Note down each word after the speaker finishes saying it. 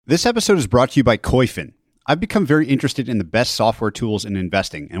This episode is brought to you by Koifin. I've become very interested in the best software tools in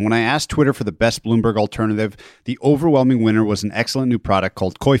investing, and when I asked Twitter for the best Bloomberg alternative, the overwhelming winner was an excellent new product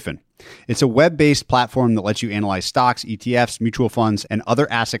called Koifin. It's a web-based platform that lets you analyze stocks, ETFs, mutual funds, and other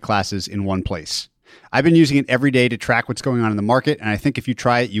asset classes in one place. I've been using it every day to track what's going on in the market, and I think if you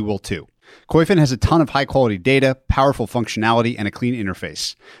try it, you will too. Koifin has a ton of high-quality data, powerful functionality, and a clean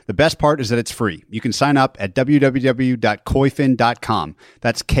interface. The best part is that it's free. You can sign up at www.koifin.com.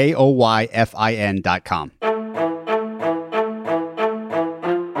 That's KOYFIN.com.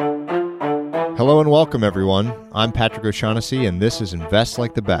 Hello and welcome, everyone. I'm Patrick O'Shaughnessy, and this is Invest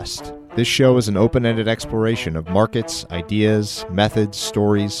Like the Best. This show is an open-ended exploration of markets, ideas, methods,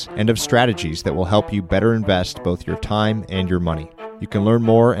 stories, and of strategies that will help you better invest both your time and your money. You can learn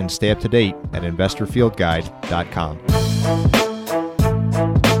more and stay up to date at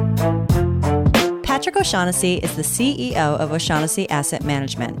investorfieldguide.com. Patrick O'Shaughnessy is the CEO of O'Shaughnessy Asset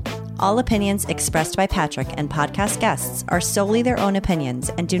Management. All opinions expressed by Patrick and podcast guests are solely their own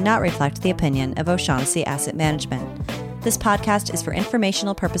opinions and do not reflect the opinion of O'Shaughnessy Asset Management. This podcast is for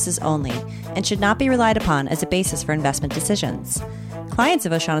informational purposes only and should not be relied upon as a basis for investment decisions. Clients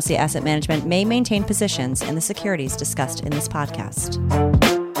of O'Shaughnessy Asset Management may maintain positions in the securities discussed in this podcast.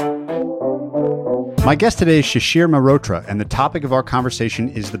 My guest today is Shishir Mehrotra, and the topic of our conversation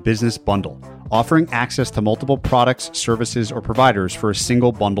is the business bundle, offering access to multiple products, services, or providers for a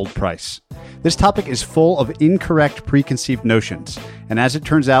single bundled price. This topic is full of incorrect preconceived notions, and as it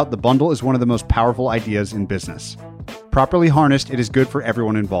turns out, the bundle is one of the most powerful ideas in business. Properly harnessed, it is good for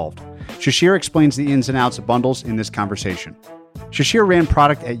everyone involved. Shishir explains the ins and outs of bundles in this conversation. Shishir ran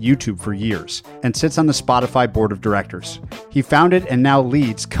product at YouTube for years and sits on the Spotify board of directors. He founded and now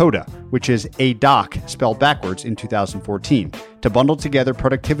leads Coda, which is a doc spelled backwards, in 2014, to bundle together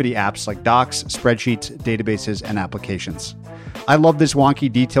productivity apps like docs, spreadsheets, databases, and applications. I love this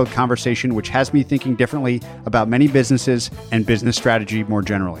wonky, detailed conversation, which has me thinking differently about many businesses and business strategy more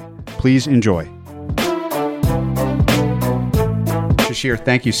generally. Please enjoy. Shishir,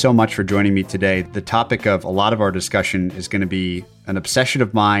 thank you so much for joining me today. The topic of a lot of our discussion is going to be an obsession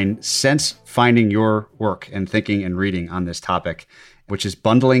of mine since finding your work and thinking and reading on this topic, which is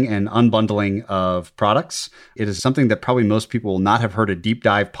bundling and unbundling of products. It is something that probably most people will not have heard a deep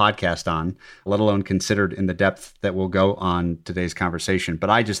dive podcast on, let alone considered in the depth that we'll go on today's conversation. But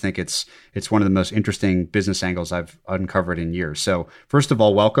I just think it's one of the most interesting business angles I've uncovered in years. So first of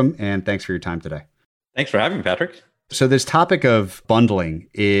all, welcome and thanks for your time today. Thanks for having me, Patrick. So this topic of bundling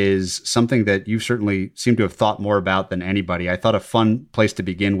is something that you certainly seem to have thought more about than anybody. I thought a fun place to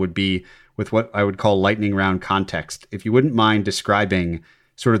begin would be with what I would call lightning round context. If you wouldn't mind describing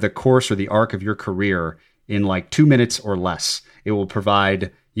sort of the course or the arc of your career in like 2 minutes or less, it will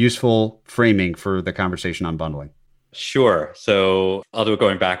provide useful framing for the conversation on bundling. Sure. So I'll do it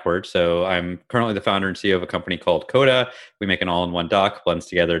going backwards. So I'm currently the founder and CEO of a company called Coda. We make an all-in-one doc, blends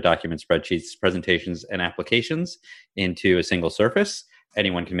together documents, spreadsheets, presentations, and applications into a single surface.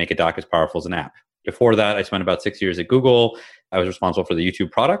 Anyone can make a doc as powerful as an app. Before that, I spent about 6 years at Google. I was responsible for the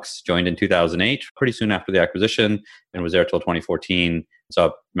YouTube products, joined in 2008, pretty soon after the acquisition, and was there till 2014.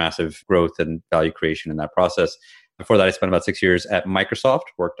 Saw massive growth and value creation in that process. Before that, I spent about 6 years at Microsoft,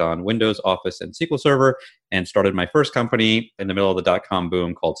 worked on Windows, Office, and SQL Server, and started my first company in the middle of the dot-com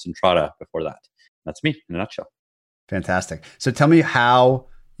boom called Centrata before that. That's me in a nutshell. Fantastic. So tell me how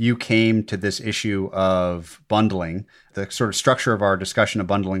you came to this issue of bundling. The sort of structure of our discussion of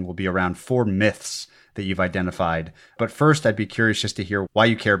bundling will be around 4 myths that you've identified. But first, I'd be curious just to hear why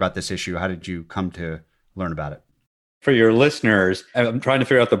you care about this issue. How did you come to learn about it? For your listeners, I'm trying to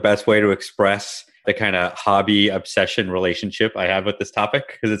figure out the best way to express the kind of hobby obsession relationship I have with this topic,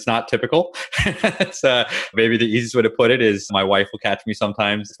 because it's not typical. It's maybe the easiest way to put it is my wife will catch me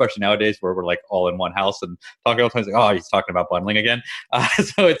sometimes, especially nowadays where we're like all in one house and talking all the time, like, oh, he's talking about bundling again.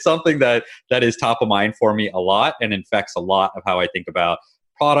 So it's something that is top of mind for me a lot and infects a lot of how I think about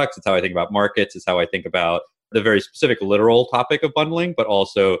products. It's how I think about markets. It's how I think about the very specific literal topic of bundling, but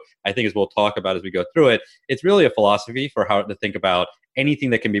also I think as we'll talk about as we go through it, it's really a philosophy for how to think about anything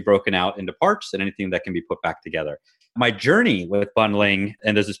that can be broken out into parts and anything that can be put back together. My journey with bundling,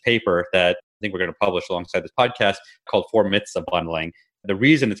 and there's this paper that I think we're going to publish alongside this podcast called 4 Myths of Bundling. The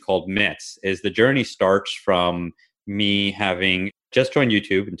reason it's called myths is the journey starts from me having just joined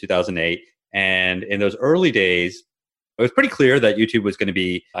YouTube in 2008. And in those early days, it was pretty clear that YouTube was going to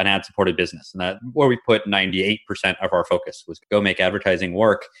be an ad-supported business, and that where we put 98% of our focus was go make advertising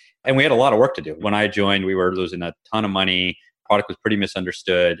work. And we had a lot of work to do. When I joined, we were losing a ton of money. Product was pretty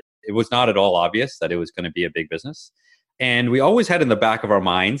misunderstood. It was not at all obvious that it was going to be a big business. And we always had in the back of our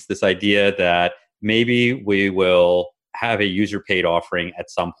minds this idea that maybe we will have a user paid offering at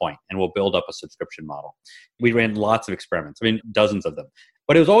some point and we'll build up a subscription model. We ran lots of experiments. I mean, dozens of them.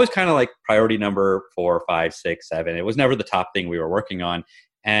 But it was always kind of like priority number 4, 5, 6, 7. It was never the top thing we were working on.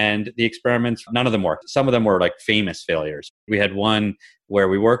 And the experiments, none of them worked. Some of them were like famous failures. We had one where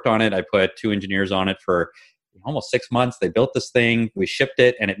we worked on it. I put 2 engineers on it for almost 6 months. They built this thing, we shipped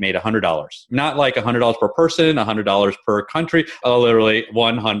it, and it made $100. Not like $100 per person, $100 per country, literally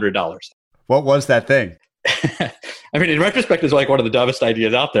 $100. What was that thing? I mean, in retrospect, it's like one of the dumbest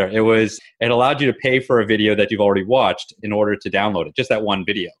ideas out there. It allowed you to pay for a video that you've already watched in order to download it, just that one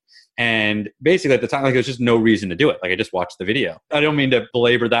video. And basically at the time, like, there was just no reason to do it. Like, I just watched the video. I don't mean to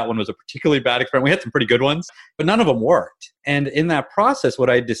belabor that one was a particularly bad experiment. We had some pretty good ones, but none of them worked. And in that process, what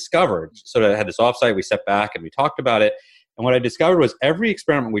I discovered, sort of had this offsite, we stepped back and we talked about it. And what I discovered was every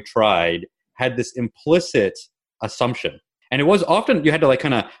experiment we tried had this implicit assumption. And it was often, you had to like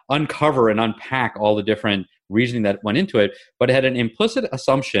kind of uncover and unpack all the different reasoning that went into it, but it had an implicit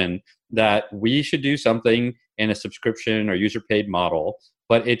assumption that we should do something in a subscription or user paid model,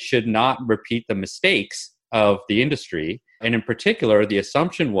 but it should not repeat the mistakes of the industry. And in particular, the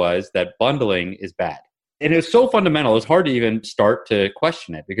assumption was that bundling is bad. And it was so fundamental, it's hard to even start to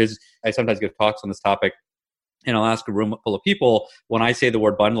question it, because I sometimes give talks on this topic and I'll ask a room full of people, when I say the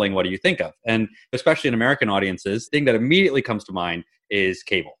word bundling, what do you think of? And especially in American audiences, the thing that immediately comes to mind is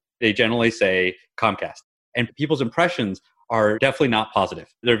cable. They generally say Comcast. And people's impressions are definitely not positive.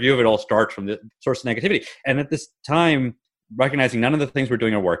 Their view of it all starts from the source of negativity. And at this time, recognizing none of the things we're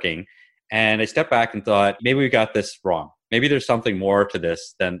doing are working, and I stepped back and thought, maybe we got this wrong. Maybe there's something more to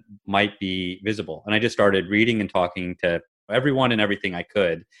this than might be visible. And I just started reading and talking to everyone and everything I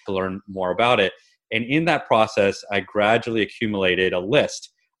could to learn more about it. And in that process, I gradually accumulated a list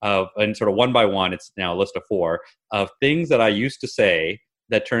of, and sort of one by one, it's now a list of 4, of things that I used to say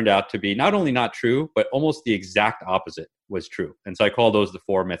that turned out to be not only not true, but almost the exact opposite was true. And so I call those the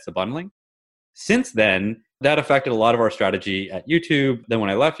 4 myths of bundling. Since then, that affected a lot of our strategy at YouTube. Then when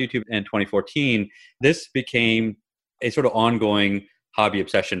I left YouTube in 2014, this became a sort of ongoing hobby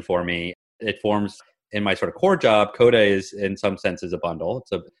obsession for me. It forms in my sort of core job. Coda is in some senses a bundle.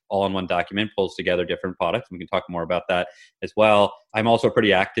 It's a all-in-one document, pulls together different products. We can talk more about that as well. I'm also a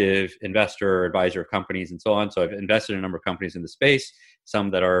pretty active investor, advisor of companies and so on. So I've invested in a number of companies in the space,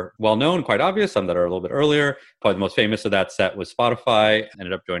 some that are well-known, quite obvious, some that are a little bit earlier. Probably the most famous of that set was Spotify.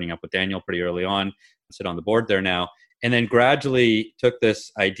 Ended up joining up with Daniel pretty early on. I sit on the board there now. And then gradually took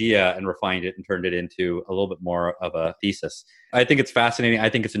this idea and refined it and turned it into a little bit more of a thesis. I think it's fascinating. I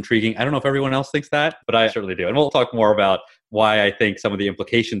think it's intriguing. I don't know if everyone else thinks that, but I certainly do. And we'll talk more about why I think some of the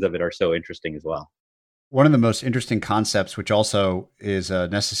implications of it are so interesting as well. One of the most interesting concepts, which also is a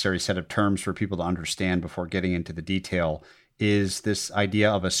necessary set of terms for people to understand before getting into the detail, is this idea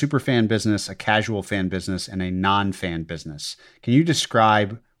of a superfan business, a casual fan business, and a non-fan business. Can you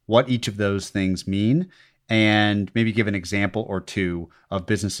describe what each of those things mean, and maybe give an example or two of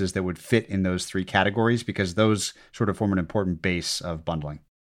businesses that would fit in those 3 categories, because those sort of form an important base of bundling?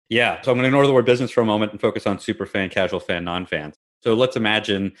 Yeah. So I'm going to ignore the word business for a moment and focus on super fan, casual fan, non-fan. So let's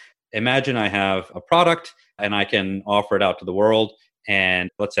imagine I have a product and I can offer it out to the world. And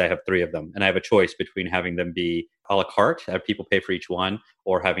let's say I have 3 of them and I have a choice between having them be a la carte, have people pay for each one,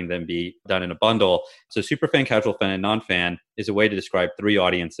 or having them be done in a bundle. So super fan, casual fan, and non-fan is a way to describe 3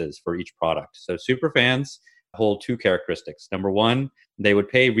 audiences for each product. So super fans hold 2 characteristics. Number 1, they would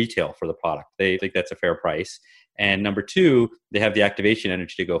pay retail for the product. They think that's a fair price. And number 2, they have the activation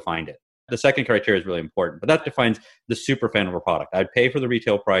energy to go find it. The second criteria is really important, but that defines the super fan of a product. I'd pay for the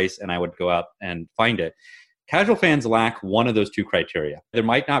retail price and I would go out and find it. Casual fans lack one of those 2 criteria. They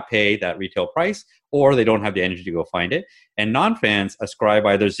might not pay that retail price, or they don't have the energy to go find it. And non-fans ascribe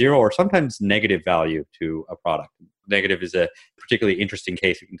either 0 or sometimes negative value to a product. Negative is a particularly interesting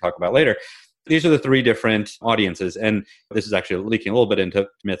case we can talk about later. These are the 3 different audiences. And this is actually leaking a little bit into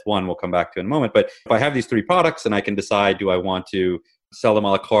myth 1 we'll come back to in a moment. But if I have these 3 products and I can decide, do I want to sell them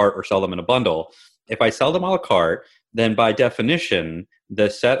a la carte or sell them in a bundle? If I sell them a la carte, then by definition, the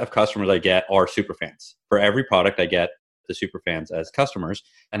set of customers I get are super fans. For every product, I get the super fans as customers,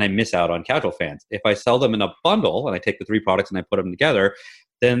 and I miss out on casual fans. If I sell them in a bundle and I take the 3 products and I put them together,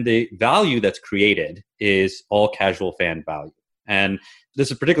 then the value that's created is all casual fan value. And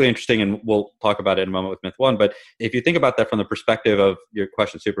this is particularly interesting, and we'll talk about it in a moment with myth 1. But if you think about that from the perspective of your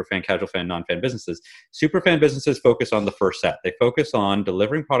question, superfan, casual fan, non-fan businesses, superfan businesses focus on the first set. They focus on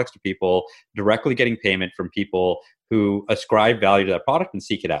delivering products to people, directly getting payment from people who ascribe value to that product and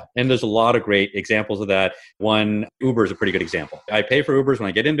seek it out. And there's a lot of great examples of that. One, Uber is a pretty good example. I pay for Ubers when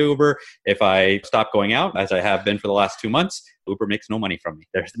I get into Uber. If I stop going out, as I have been for the last 2 months, Uber makes no money from me.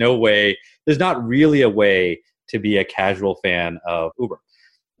 There's no way, there's not really a way to be a casual fan of Uber.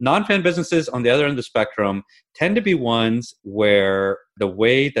 Non-fan businesses on the other end of the spectrum tend to be ones where the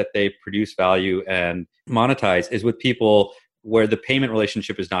way that they produce value and monetize is with people where the payment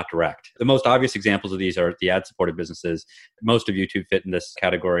relationship is not direct. The most obvious examples of these are the ad-supported businesses. Most of YouTube fit in this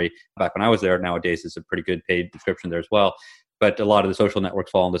category. Back when I was there, nowadays it's a pretty good paid subscription there as well. But a lot of the social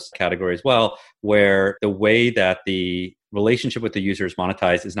networks fall in this category as well, where the way that the relationship with the user is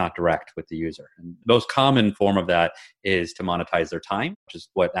monetized is not direct with the user. And the most common form of that is to monetize their time, which is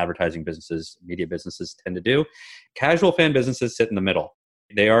what advertising businesses, media businesses tend to do. Casual fan businesses sit in the middle.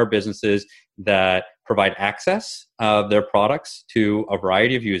 They are businesses that provide access of their products to a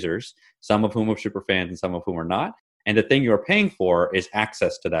variety of users, some of whom are super fans and some of whom are not. And the thing you're paying for is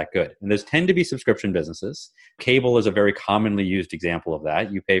access to that good. And those tend to be subscription businesses. Cable is a very commonly used example of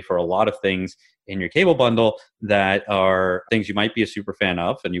that. You pay for a lot of things in your cable bundle that are things you might be a super fan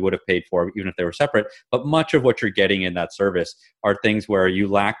of and you would have paid for even if they were separate. But much of what you're getting in that service are things where you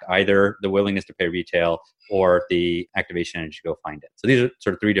lacked either the willingness to pay retail or the activation energy to go find it. So these are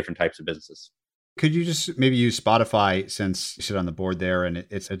sort of three different types of businesses. Could you just maybe use Spotify, since you sit on the board there, and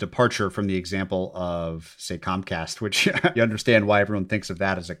it's a departure from the example of, say, Comcast, which you understand why everyone thinks of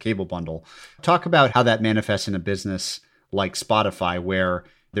that as a cable bundle. Talk about how that manifests in a business like Spotify, where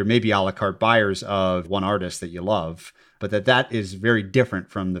there may be a la carte buyers of one artist that you love, but that is very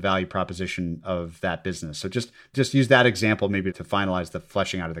different from the value proposition of that business. So just use that example maybe to finalize the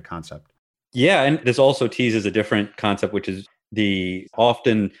fleshing out of the concept. Yeah, and this also teases a different concept, which is the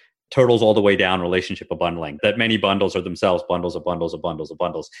often turtles all the way down relationship of bundling, that many bundles are themselves bundles of bundles of bundles of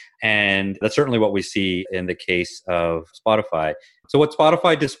bundles. And that's certainly what we see in the case of Spotify. So what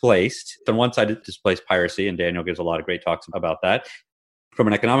Spotify displaced, on one side it displaced piracy, and Daniel gives a lot of great talks about that. From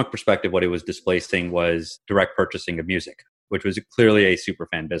an economic perspective, what it was displacing was direct purchasing of music, which was clearly a super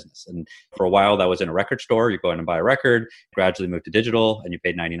fan business. And for a while that was in a record store. You go in and buy a record, gradually moved to digital, and you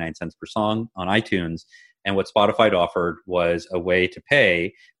paid 99 cents per song on iTunes. And what Spotify offered was a way to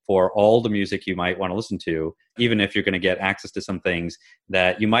pay for all the music you might want to listen to, even if you're going to get access to some things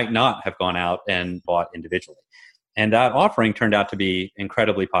that you might not have gone out and bought individually. And that offering turned out to be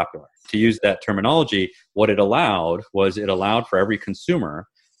incredibly popular. To use that terminology, what it allowed was it allowed for every consumer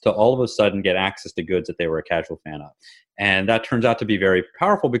to all of a sudden get access to goods that they were a casual fan of. And that turns out to be very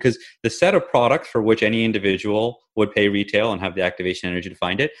powerful because the set of products for which any individual would pay retail and have the activation energy to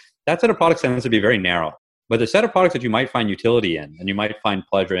find it, that set of products tends to be very narrow. But the set of products that you might find utility in and you might find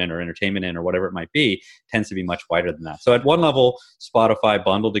pleasure in or entertainment in or whatever it might be tends to be much wider than that. So at one level, Spotify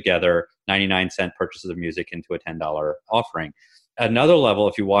bundled together 99-cent purchases of music into a $10 offering. Another level,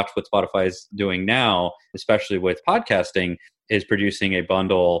 if you watch what Spotify is doing now, especially with podcasting, is producing a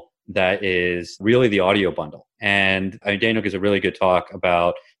bundle that is really the audio bundle. And Daniel gives a really good talk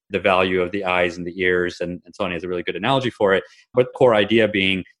about the value of the eyes and the ears, and so on. He has a really good analogy for it. But the core idea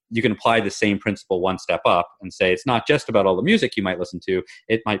being, you can apply the same principle one step up and say it's not just about all the music you might listen to,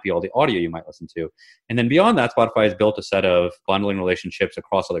 it might be all the audio you might listen to. And then beyond that, Spotify has built a set of bundling relationships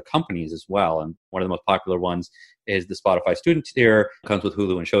across other companies as well. And one of the most popular ones is the Spotify student tier. It comes with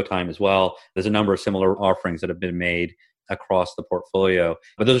Hulu and Showtime as well. There's a number of similar offerings that have been made across the portfolio.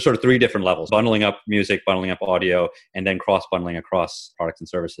 But those are sort of three different levels: bundling up music, bundling up audio, and then cross-bundling across products and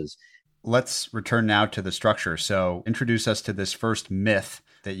services. Let's return now to the structure. So introduce us to this first myth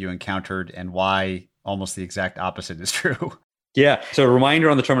that you encountered and why almost the exact opposite is true. Yeah. So a reminder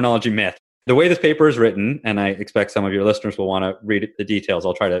on the terminology myth. The way this paper is written, and I expect some of your listeners will want to read the details.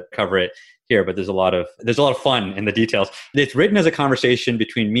 I'll try to cover it here, but there's a lot of fun in the details. It's written as a conversation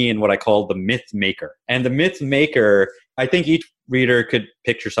between me and what I call the myth maker. And the myth maker, I think each reader could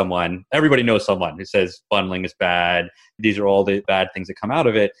picture someone. Everybody knows someone who says bundling is bad. These are all the bad things that come out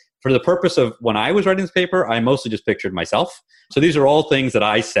of it. For the purpose of when I was writing this paper, I mostly just pictured myself. So these are all things that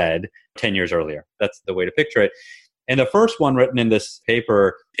I said 10 years earlier. That's the way to picture it. And the first one written in this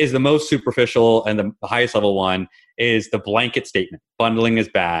paper is the most superficial, and the highest level one is the blanket statement. Bundling is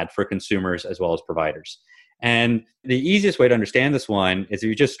bad for consumers as well as providers. And the easiest way to understand this one is if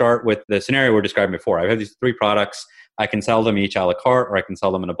you just start with the scenario we were describing before. I have these three products. I can sell them each a la carte, or I can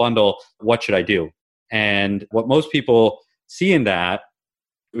sell them in a bundle. What should I do? And what most people see in that,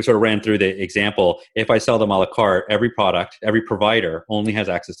 we sort of ran through the example. If I sell them a la carte, every product, every provider only has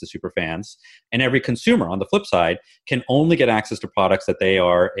access to super fans. And every consumer, on the flip side, can only get access to products that they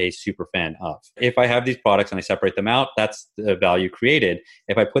are a super fan of. If I have these products and I separate them out, that's the value created.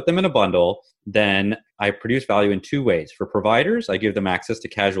 If I put them in a bundle, then I produce value in two ways. For providers, I give them access to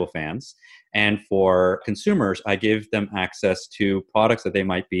casual fans. And for consumers, I give them access to products that they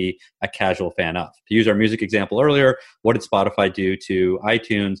might be a casual fan of. To use our music example earlier, what did Spotify do to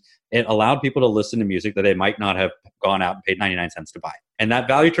iTunes? It allowed people to listen to music that they might not have gone out and paid 99 cents to buy. And that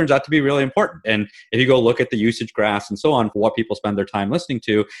value turns out to be really important. And if you go look at the usage graphs and so on for what people spend their time listening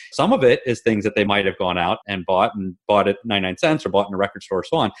to, some of it is things that they might have gone out and bought at 99 cents or bought in a record store,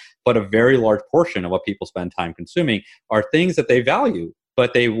 so on. But a very large portion of what people spend time consuming are things that they value,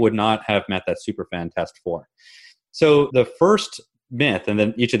 but they would not have met that superfan test for. So the first myth, and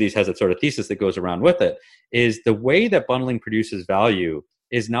then each of these has a sort of thesis that goes around with it, is the way that bundling produces value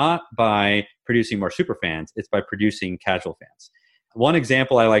is not by producing more superfans, it's by producing casual fans. One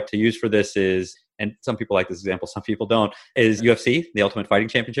example I like to use for this is, and some people like this example, some people don't, is UFC, the Ultimate Fighting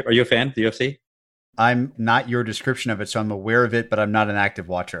Championship. Are you a fan of the UFC? I'm not your description of it, so I'm aware of it, but I'm not an active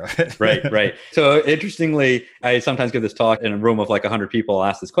watcher of it. Right. So interestingly, I sometimes give this talk in a room of like 100 people. I'll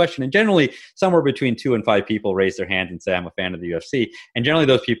ask this question, and generally somewhere between 2 and 5 people raise their hand and say, I'm a fan of the UFC. And generally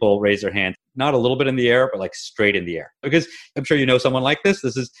those people raise their hand, not a little bit in the air, but like straight in the air. Because I'm sure you know someone like this.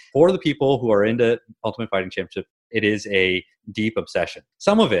 This is for the people who are into Ultimate Fighting Championship. It is a deep obsession.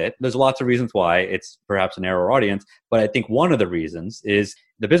 Some of it, there's lots of reasons why it's perhaps a narrower audience, but I think one of the reasons is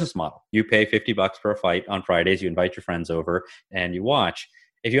the business model. You pay $50 for a fight on Fridays, you invite your friends over and you watch.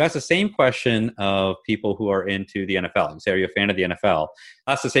 If you ask the same question of people who are into the NFL, you say, are you a fan of the NFL?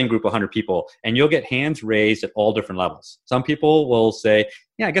 That's the same group of 100 people, and you'll get hands raised at all different levels. Some people will say,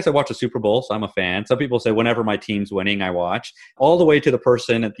 yeah, I guess I watch the Super Bowl, so I'm a fan. Some people say, whenever my team's winning, I watch. All the way to the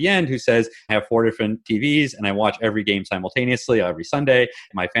person at the end who says, I have 4 different TVs, and I watch every game simultaneously every Sunday.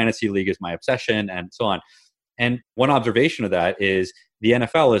 My fantasy league is my obsession, and so on. And one observation of that is the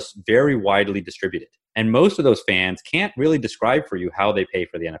NFL is very widely distributed. And most of those fans can't really describe for you how they pay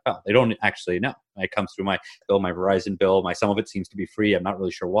for the NFL. They don't actually know. It comes through my bill, my Verizon bill. Some of it seems to be free. I'm not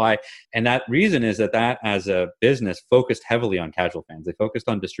really sure why. And that reason is that as a business focused heavily on casual fans. They focused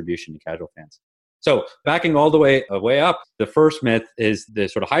on distribution to casual fans. So backing all the way up, the first myth is the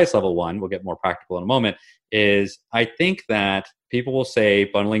sort of highest level one. We'll get more practical in a moment. Is I think that people will say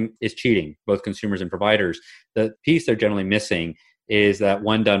bundling is cheating, both consumers and providers. The piece they're generally missing is that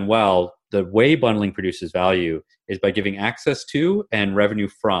when done well, the way bundling produces value is by giving access to and revenue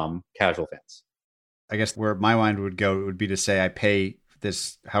from casual fans. I guess where my mind would go would be to say I pay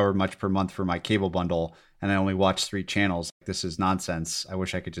this however much per month for my cable bundle and I only watch 3 channels. This is nonsense. I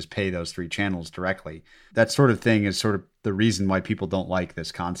wish I could just pay those 3 channels directly. That sort of thing is sort of the reason why people don't like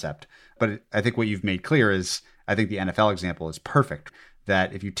this concept. But I think what you've made clear is, I think the NFL example is perfect,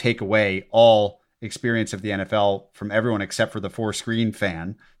 that if you take away all experience of the NFL from everyone except for the 4-screen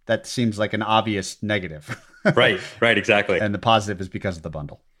fan, that seems like an obvious negative. Right, exactly. And the positive is because of the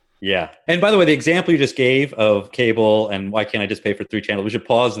bundle. Yeah. And by the way, the example you just gave of cable and why can't I just pay for 3 channels, we should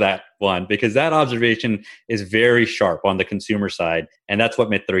pause that one because that observation is very sharp on the consumer side. And that's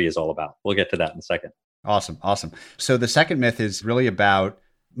what myth 3 is all about. We'll get to that in a second. Awesome. So the second myth is really about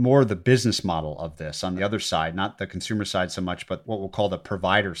more the business model of this on the other side, not the consumer side so much, but what we'll call the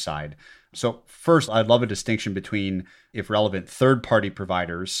provider side. So first, I'd love a distinction between, if relevant, third-party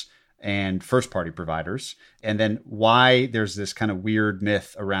providers and first-party providers, and then why there's this kind of weird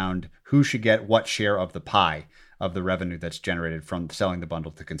myth around who should get what share of the pie of the revenue that's generated from selling the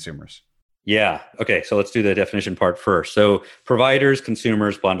bundle to consumers. Yeah. Okay. So let's do the definition part first. So providers,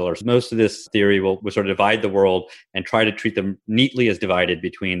 consumers, bundlers. Most of this theory will sort of divide the world and try to treat them neatly as divided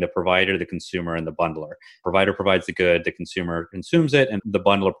between the provider, the consumer, and the bundler. Provider provides the good, the consumer consumes it, and the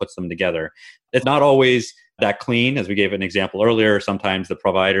bundler puts them together. It's not always that clean, as we gave an example earlier. Sometimes the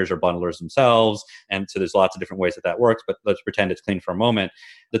providers are bundlers themselves. And so there's lots of different ways that works, but let's pretend it's clean for a moment.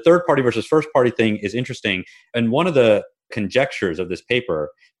 The third party versus first party thing is interesting. And one of the conjectures of this paper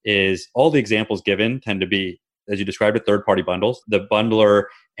is all the examples given tend to be, as you described it, third-party bundles. The bundler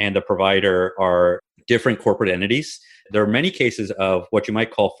and the provider are different corporate entities. There are many cases of what you might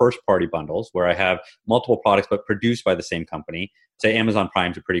call first-party bundles, where I have multiple products but produced by the same company. Say Amazon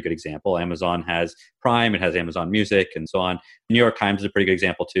Prime is a pretty good example. Amazon has Prime, it has Amazon Music, and so on. New York Times is a pretty good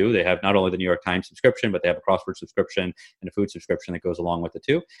example too. They have not only the New York Times subscription, but they have a crossword subscription and a food subscription that goes along with it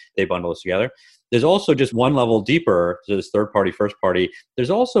too. They bundle this together. There's also just one level deeper, so this third party, first party. There's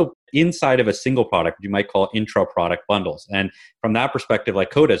also inside of a single product, you might call intra-product bundles. And from that perspective,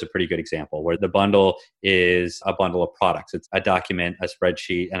 like Coda is a pretty good example, where the bundle is a bundle of products. It's a document, a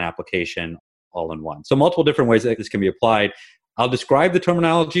spreadsheet, an application, all in one. So multiple different ways that this can be applied. I'll describe the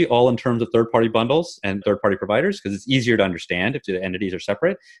terminology all in terms of third-party bundles and third-party providers because it's easier to understand if the entities are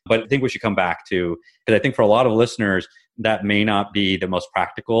separate. But I think we should come back to, because I think for a lot of listeners, that may not be the most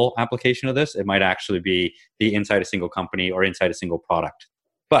practical application of this. It might actually be the inside a single company or inside a single product.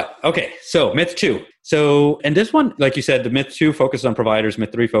 But okay, so myth 2. And this one, like you said, the myth 2 focuses on providers,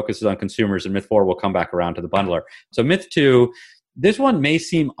 myth 3 focuses on consumers, and myth 4 will come back around to the bundler. So myth 2 This one may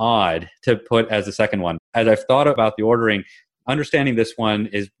seem odd to put as the second one. As I've thought about the ordering, understanding this one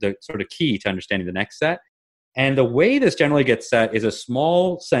is the sort of key to understanding the next set. And the way this generally gets set is a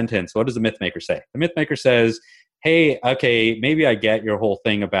small sentence. What does the myth maker say? The myth maker says, hey, okay, maybe I get your whole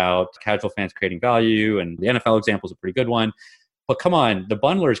thing about casual fans creating value, and the NFL example is a pretty good one. But come on, the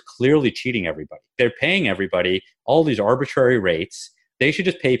bundler is clearly cheating everybody. They're paying everybody all these arbitrary rates. They should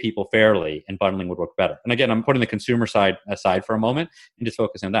just pay people fairly, and bundling would work better. And again, I'm putting the consumer side aside for a moment and just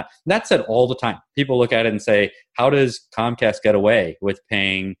focusing on that. That's said all the time. People look at it and say, how does Comcast get away with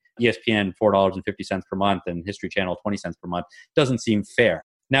paying ESPN $4.50 per month and History Channel 20 cents per month? Doesn't seem fair.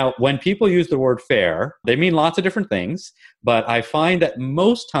 Now, when people use the word fair, they mean lots of different things, but I find that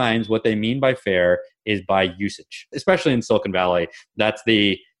most times what they mean by fair is by usage, especially in Silicon Valley.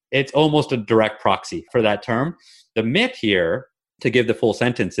 It's almost a direct proxy for that term. The myth here, to give the full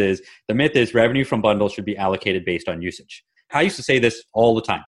sentence, is the myth is revenue from bundles should be allocated based on usage. I used to say this all the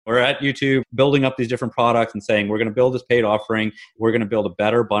time. We're at YouTube building up these different products and saying, we're going to build this paid offering. We're going to build a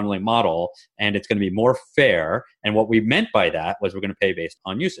better bundling model, and it's going to be more fair. And what we meant by that was we're going to pay based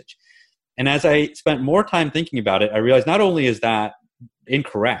on usage. And as I spent more time thinking about it, I realized not only is that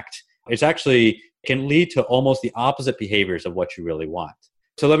incorrect, it's actually can lead to almost the opposite behaviors of what you really want.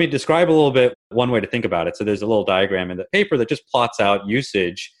 So let me describe a little bit one way to think about it. So there's a little diagram in the paper that just plots out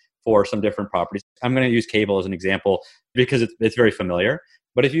usage for some different properties. I'm going to use cable as an example because it's very familiar.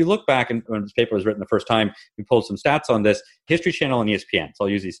 But if you look back, and when this paper was written the first time, we pulled some stats on this. History Channel and ESPN, so I'll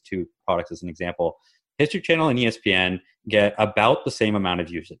use these two products as an example. History Channel and ESPN get about the same amount of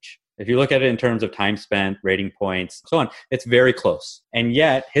usage. If you look at it in terms of time spent, rating points, so on, it's very close. And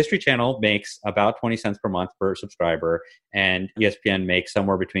yet, History Channel makes about 20 cents per month per subscriber, and ESPN makes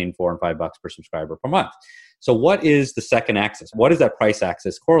somewhere between $4 and $5 per subscriber per month. So what is the second axis? What is that price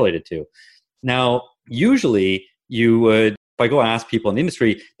axis correlated to? Now, usually you would, if I go ask people in the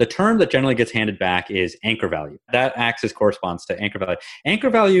industry, the term that generally gets handed back is anchor value. That axis corresponds to anchor value. Anchor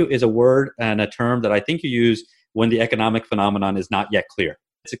value is a word and a term that I think you use when the economic phenomenon is not yet clear.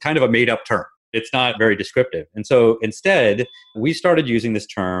 It's a kind of a made-up term. It's not very descriptive. And so instead, we started using this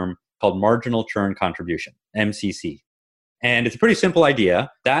term called marginal churn contribution, MCC. And it's a pretty simple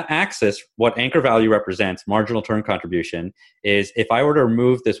idea. That axis, what anchor value represents, marginal churn contribution, is if I were to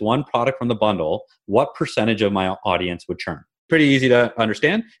remove this one product from the bundle, what percentage of my audience would churn? Pretty easy to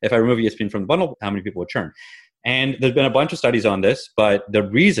understand. If I remove ESPN from the bundle, how many people would churn? And there's been a bunch of studies on this, but the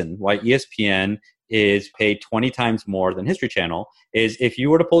reason why ESPN is paid 20 times more than History Channel is if you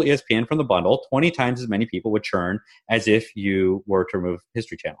were to pull ESPN from the bundle, 20 times as many people would churn as if you were to remove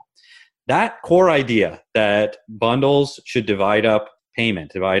History Channel. That core idea that bundles should divide up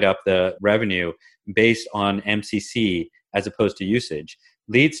payment, divide up the revenue based on MCC as opposed to usage,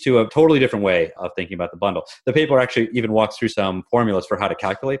 leads to a totally different way of thinking about the bundle. The paper actually even walks through some formulas for how to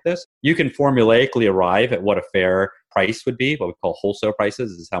calculate this. You can formulaically arrive at what a fair price would be, what we call wholesale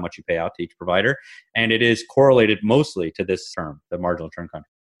prices. This is how much you pay out to each provider. And it is correlated mostly to this term, the marginal churn contribution.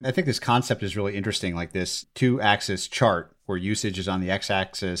 I think this concept is really interesting, like this two-axis chart where usage is on the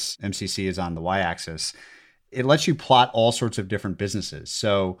x-axis, MCC is on the y-axis. It lets you plot all sorts of different businesses.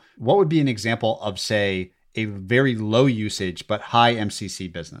 So what would be an example of, say, a very low usage but high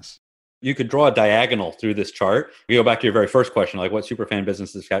MCC business? You could draw a diagonal through this chart. We go back to your very first question, like what super fan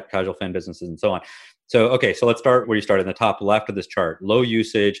businesses, casual fan businesses, and so on. So let's start where you started in the top left of this chart. Low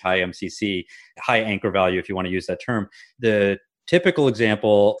usage, high MCC, high anchor value, if you want to use that term. The typical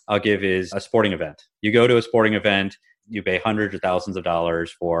example I'll give is a sporting event. You go to a sporting event, you pay hundreds of thousands of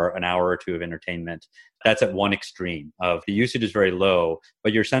dollars for an hour or two of entertainment. That's at one extreme of the usage is very low,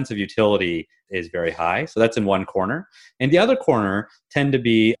 but your sense of utility is very high. So that's in one corner. And the other corner tend to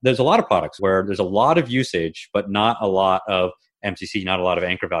be, there's a lot of products where there's a lot of usage, but not a lot of MCC, not a lot of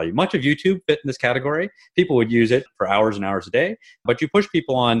anchor value. Much of YouTube fit in this category. People would use it for hours and hours a day, but you push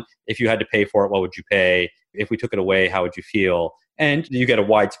people on, if you had to pay for it, what would you pay? If we took it away, how would you feel? And you get a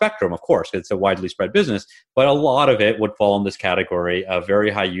wide spectrum, of course. It's a widely spread business, but a lot of it would fall in this category of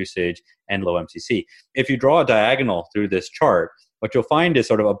very high usage and low MCC. If you draw a diagonal through this chart, what you'll find is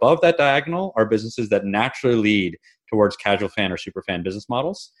sort of above that diagonal are businesses that naturally lead towards casual fan or super fan business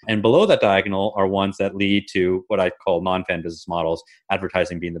models. And below that diagonal are ones that lead to what I call non-fan business models,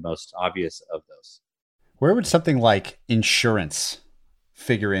 advertising being the most obvious of those. Where would something like insurance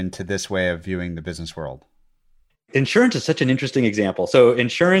figure into this way of viewing the business world? Insurance is such an interesting example. So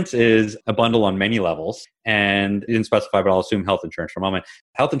insurance is a bundle on many levels, and you didn't specify, but I'll assume health insurance for a moment.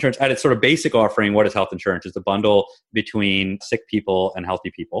 Health insurance at its sort of basic offering, what is health insurance? It's a bundle between sick people and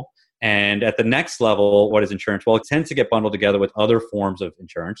healthy people. And at the next level, what is insurance? Well, it tends to get bundled together with other forms of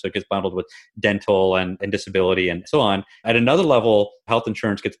insurance. So it gets bundled with dental and disability and so on. At another level, health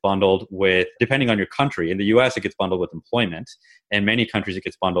insurance gets bundled with, depending on your country. In the US, it gets bundled with employment. In many countries, it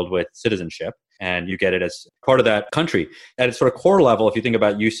gets bundled with citizenship. And you get it as part of that country. At its sort of core level, if you think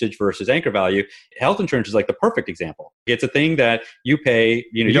about usage versus anchor value, health insurance is like the perfect example. It's a thing that you pay,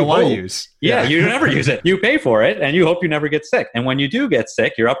 you don't want to use. Yeah, you never use it. You pay for it and you hope you never get sick. And when you do get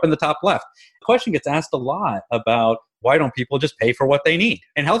sick, you're up in the top left. The question gets asked a lot about why don't people just pay for what they need?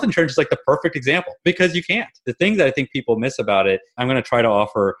 And health insurance is like the perfect example because you can't. The thing that I think people miss about it, I'm going to try to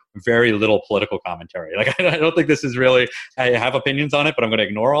offer very little political commentary. Like, I don't think this is really, I have opinions on it, but I'm going to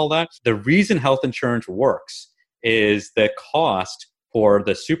ignore all that. The reason health insurance works is the cost for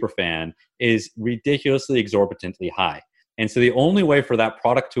the superfan is ridiculously exorbitantly high. And so the only way for that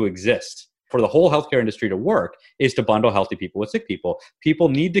product to exist, for the whole healthcare industry to work, is to bundle healthy people with sick people. People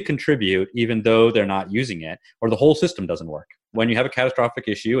need to contribute even though they're not using it, or the whole system doesn't work. When you have a catastrophic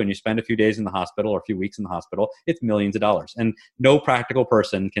issue and you spend a few days in the hospital or a few weeks in the hospital, it's millions of dollars. And no practical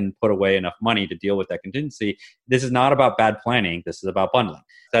person can put away enough money to deal with that contingency. This is not about bad planning. This is about bundling.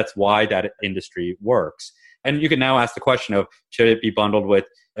 That's why that industry works. And you can now ask the question of, should it be bundled with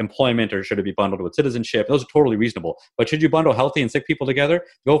employment or should it be bundled with citizenship? Those are totally reasonable. But should you bundle healthy and sick people together?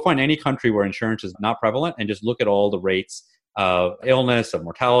 Go find any country where insurance is not prevalent and just look at all the rates of illness, of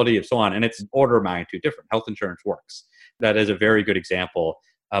mortality, and so on. And it's order of magnitude different. Health insurance works. That is a very good example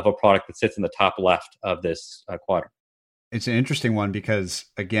of a product that sits in the top left of this quadrant. It's an interesting one because,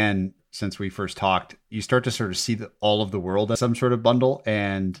 again, since we first talked, you start to sort of see all of the world as some sort of bundle.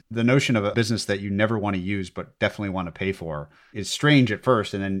 And the notion of a business that you never want to use, but definitely want to pay for is strange at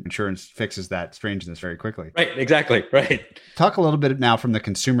first. And then insurance fixes that strangeness very quickly. Right, exactly, right. Talk a little bit now from the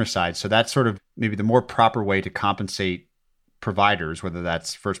consumer side. So that's sort of maybe the more proper way to compensate providers, whether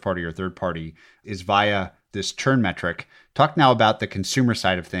that's first party or third party, is via this churn metric. Talk now about the consumer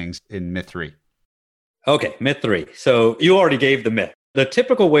side of things in myth 3. Okay, myth 3. So you already gave the myth. The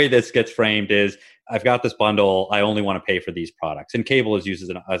typical way this gets framed is, I've got this bundle, I only want to pay for these products. And cable is used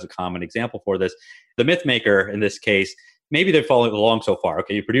as a common example for this. The myth maker in this case, maybe they're following along so far.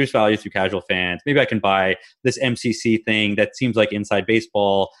 Okay, you produce value through casual fans. Maybe I can buy this MCC thing that seems like inside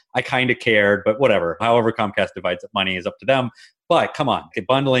baseball. I kind of cared, but whatever. However Comcast divides up money is up to them. But come on, okay,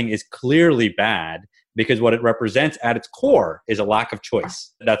 bundling is clearly bad because what it represents at its core is a lack of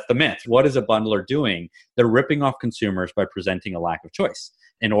choice. That's the myth. What is a bundler doing? They're ripping off consumers by presenting a lack of choice.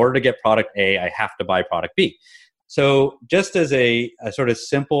 In order to get product A, I have to buy product B. So just as a sort of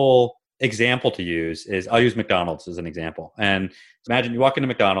simple example to use is, I'll use McDonald's as an example. And imagine you walk into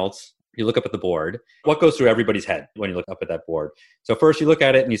McDonald's, you look up at the board. What goes through everybody's head when you look up at that board? So first you look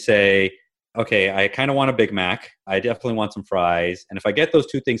at it and you say, okay, I kind of want a Big Mac. I definitely want some fries. And if I get those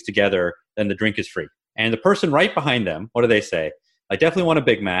two things together, then the drink is free. And the person right behind them, what do they say? I definitely want a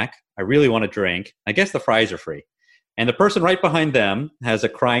Big Mac. I really want a drink. I guess the fries are free. And the person right behind them has a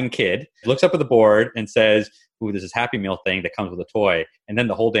crying kid, looks up at the board and says, ooh, there's this Happy Meal thing that comes with a toy. And then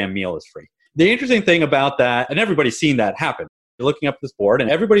the whole damn meal is free. The interesting thing about that, and everybody's seen that happen. You're looking up at this board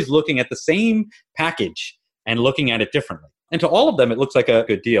and everybody's looking at the same package and looking at it differently. And to all of them, it looks like a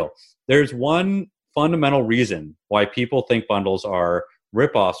good deal. There's one fundamental reason why people think bundles are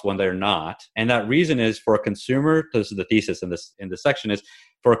ripoffs when they're not. And that reason is for a consumer, this is the thesis in this section, is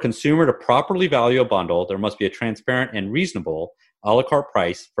for a consumer to properly value a bundle, there must be a transparent and reasonable a la carte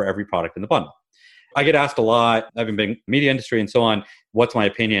price for every product in the bundle. I get asked a lot, having been in the media industry and so on, what's my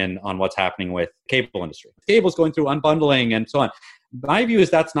opinion on what's happening with cable industry? Cable's going through unbundling and so on. My view is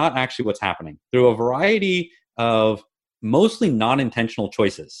that's not actually what's happening. Through a variety of mostly non-intentional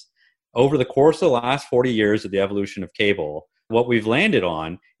choices, over the course of the last 40 years of the evolution of cable, what we've landed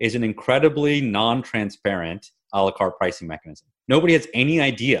on is an incredibly non-transparent a la carte pricing mechanism. Nobody has any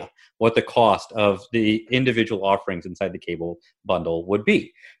idea what the cost of the individual offerings inside the cable bundle would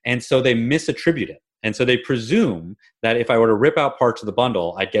be. And so they misattribute it. And so they presume that if I were to rip out parts of the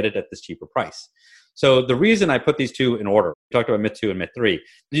bundle, I'd get it at this cheaper price. So the reason I put these two in order, we talked about myth 2 and myth 3,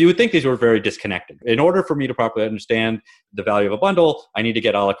 you would think these were very disconnected. In order for me to properly understand the value of a bundle, I need to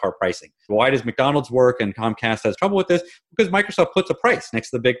get a la carte pricing. Why does McDonald's work and Comcast has trouble with this? Because Microsoft puts a price next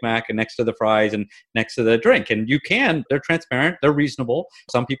to the Big Mac and next to the fries and next to the drink. And they're transparent, they're reasonable.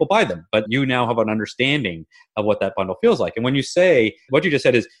 Some people buy them, but you now have an understanding of what that bundle feels like. And when you say, what you just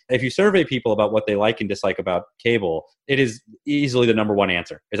said is, if you survey people about what they like and dislike about cable, it is easily the number one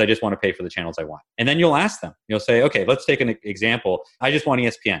answer, is I just want to pay for the channels I want. And then you'll ask them, you'll say, okay, let's take an example. I just want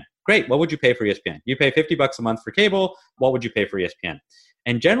ESPN. Great. What would you pay for ESPN? You pay $50 a month for cable. What would you pay for ESPN?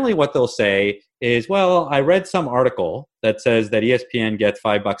 And generally what they'll say is, well, I read some article that says that ESPN gets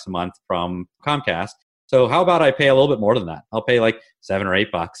 $5 a month from Comcast. So how about I pay a little bit more than that? I'll pay like $7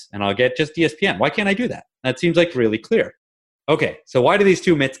 or $8 and I'll get just ESPN. Why can't I do that? That seems like really clear. Okay, so why do these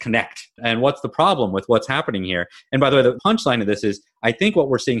two myths connect? And what's the problem with what's happening here? And by the way, the punchline of this is, I think what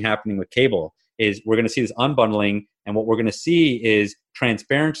we're seeing happening with cable is we're going to see this unbundling, and what we're going to see is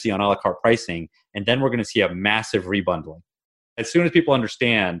transparency on a la carte pricing, and then we're going to see a massive rebundling. As soon as people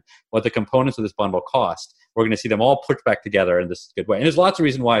understand what the components of this bundle cost, we're going to see them all put back together in this good way. And there's lots of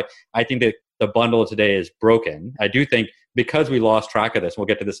reasons why I think that the bundle today is broken. I do think because we lost track of this, we'll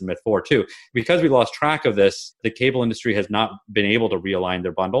get to this in myth 4 too, because we lost track of this, the cable industry has not been able to realign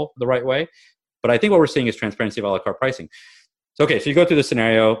their bundle the right way. But I think what we're seeing is transparency of a la carte pricing. So, okay, so you go through the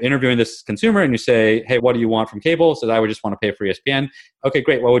scenario, interviewing this consumer, and you say, hey, what do you want from cable? Says, I would just want to pay for ESPN. Okay,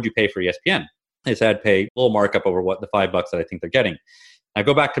 great. What would you pay for ESPN? They said, I'd pay a little markup over what the $5 that I think they're getting. I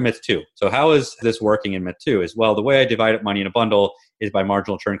go back to myth 2. So how is this working in myth 2? Is, well, the way I divide up money in a bundle is by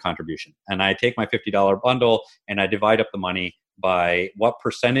marginal churn contribution. And I take my $50 bundle and I divide up the money by what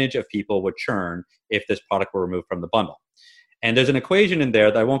percentage of people would churn if this product were removed from the bundle. And there's an equation in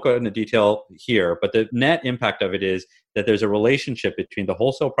there that I won't go into detail here, but the net impact of it is that there's a relationship between the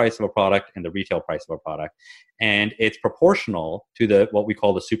wholesale price of a product and the retail price of a product. And it's proportional to what we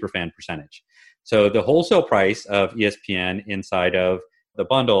call the superfan percentage. So the wholesale price of ESPN inside of the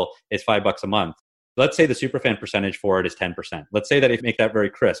bundle is $5 a month. Let's say the superfan percentage for it is 10%. Let's say that if you make that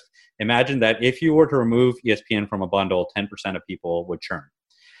very crisp. Imagine that if you were to remove ESPN from a bundle, 10% of people would churn.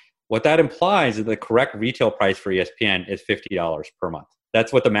 What that implies is the correct retail price for ESPN is $50 per month.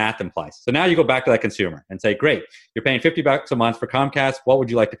 That's what the math implies. So now you go back to that consumer and say, great, you're paying $50 a month for Comcast. What would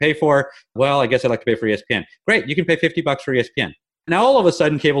you like to pay for? Well, I guess I'd like to pay for ESPN. Great, you can pay $50 for ESPN. Now, all of a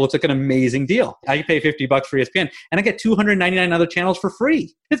sudden, cable looks like an amazing deal. I pay $50 for ESPN, and I get 299 other channels for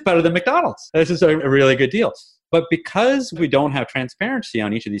free. It's better than McDonald's. This is a really good deal. But because we don't have transparency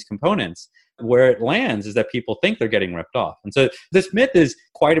on each of these components, where it lands is that people think they're getting ripped off. And so this myth is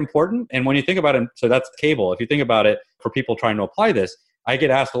quite important. And when you think about it, so that's cable. If you think about it, for people trying to apply this, I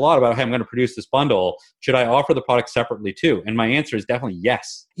get asked a lot about, hey, I'm going to produce this bundle. Should I offer the product separately too? And my answer is definitely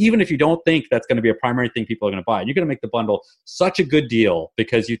yes. Even if you don't think that's going to be a primary thing people are going to buy, you're going to make the bundle such a good deal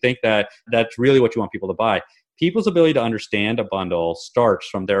because you think that that's really what you want people to buy. People's ability to understand a bundle starts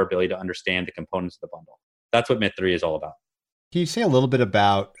from their ability to understand the components of the bundle. That's what myth 3 is all about. Can you say a little bit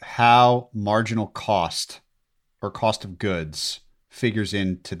about how marginal cost or cost of goods figures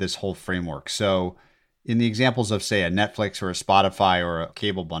into this whole framework? So in the examples of, say, a Netflix or a Spotify or a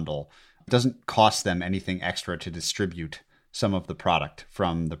cable bundle, it doesn't cost them anything extra to distribute some of the product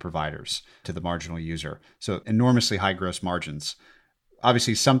from the providers to the marginal user. So enormously high gross margins.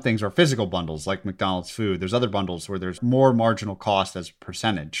 Obviously, some things are physical bundles like McDonald's food. There's other bundles where there's more marginal cost as a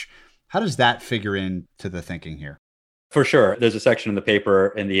percentage. How does that figure into the thinking here? For sure. There's a section in the paper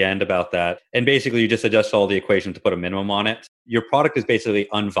in the end about that. And basically, you just adjust all the equations to put a minimum on it. Your product is basically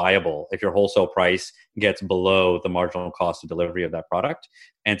unviable if your wholesale price gets below the marginal cost of delivery of that product.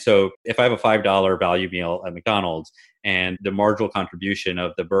 And so if I have a $5 value meal at McDonald's and the marginal contribution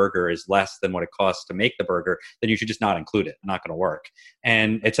of the burger is less than what it costs to make the burger, then you should just not include it. Not going to work.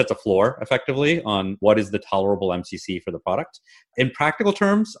 And it sets a floor effectively on what is the tolerable MCC for the product. In practical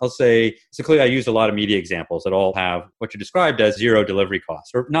terms, I'll say, so clearly I used a lot of media examples that all have what you described as zero delivery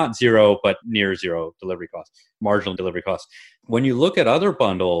costs, or not zero, but near zero delivery costs, marginal delivery costs. When you look at other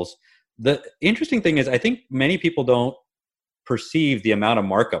bundles, the interesting thing is I think many people don't perceive the amount of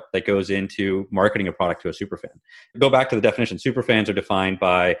markup that goes into marketing a product to a superfan. Go back to the definition. Superfans are defined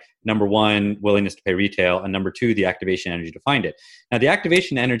by, number one, willingness to pay retail, and number two, the activation energy to find it. Now, the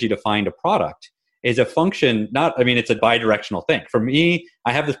activation energy to find a product is a function, it's a bi-directional thing. For me,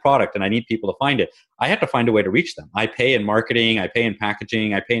 I have this product and I need people to find it. I have to find a way to reach them. I pay in marketing, I pay in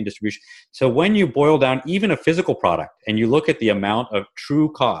packaging, I pay in distribution. So when you boil down even a physical product and you look at the amount of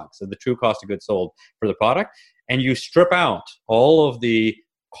true COGS, so the true cost of goods sold for the product, and you strip out all of the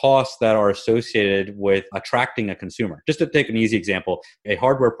costs that are associated with attracting a consumer. Just to take an easy example, a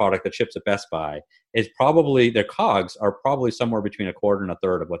hardware product that ships at Best Buy is probably, their COGS are probably somewhere between a quarter and a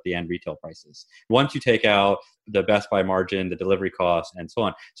third of what the end retail price is. Once you take out the Best Buy margin, the delivery costs, and so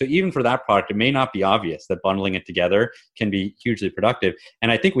on. So even for that product, it may not be obvious that bundling it together can be hugely productive.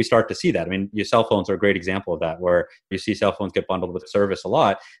 And I think we start to see that. Your cell phones are a great example of that, where you see cell phones get bundled with service a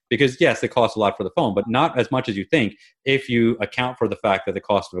lot because, yes, it costs a lot for the phone, but not as much as you think if you account for the fact that the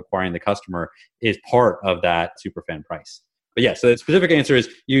cost of acquiring the customer is part of that superfan price. But yeah, so the specific answer is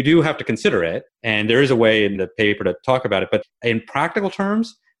you do have to consider it. And there is a way in the paper to talk about it. But in practical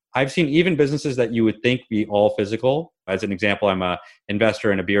terms, I've seen even businesses that you would think be all physical. As an example, I'm an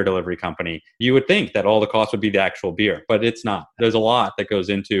investor in a beer delivery company. You would think that all the cost would be the actual beer, but it's not. There's a lot that goes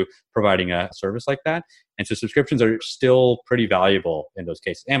into providing a service like that. And so subscriptions are still pretty valuable in those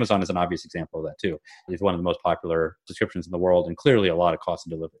cases. Amazon is an obvious example of that too. It's one of the most popular subscriptions in the world and clearly a lot of cost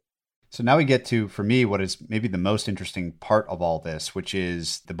of delivery. So now we get to, for me, what is maybe the most interesting part of all this, which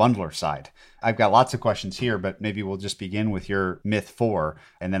is the bundler side. I've got lots of questions here, but maybe we'll just begin with your myth 4,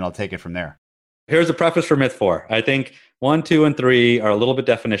 and then I'll take it from there. Here's a preface for myth 4. I think 1, 2, and 3 are a little bit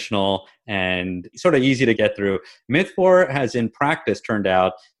definitional and sort of easy to get through. Myth 4 has in practice turned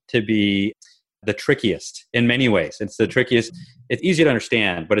out to be the trickiest in many ways. It's the trickiest. It's easy to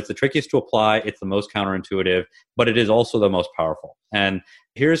understand, but it's the trickiest to apply. It's the most counterintuitive, but it is also the most powerful. And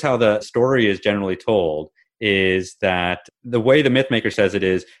here's how the story is generally told is that the way the myth maker says it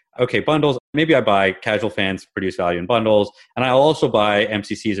is, okay, bundles, maybe I buy casual fans produce value in bundles, and I'll also buy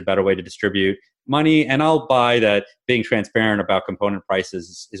MCC is a better way to distribute money, and I'll buy that being transparent about component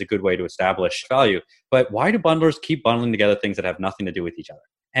prices is a good way to establish value. But why do bundlers keep bundling together things that have nothing to do with each other?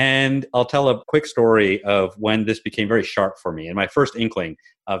 And I'll tell a quick story of when this became very sharp for me. And my first inkling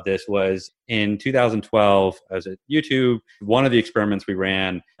of this was in 2012. I was at YouTube. One of the experiments we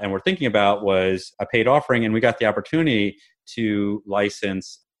ran and we're thinking about was a paid offering, and we got the opportunity to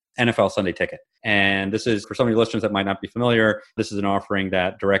license NFL Sunday Ticket. And this is, for some of your listeners that might not be familiar, this is an offering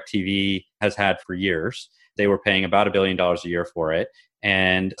that DirecTV has had for years. They were paying about $1 billion a year for it.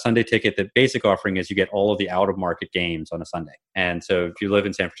 And Sunday Ticket, the basic offering is you get all of the out-of-market games on a Sunday. And so if you live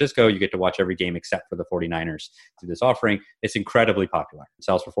in San Francisco, you get to watch every game except for the 49ers through this offering. It's incredibly popular. It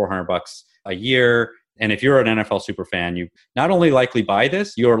sells for $400 a year. And if you're an NFL superfan, you not only likely buy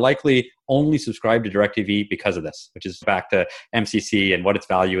this, you're likely only subscribe to DirecTV because of this, which is back to MCC and what its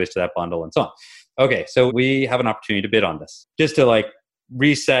value is to that bundle and so on. Okay, so we have an opportunity to bid on this. Just to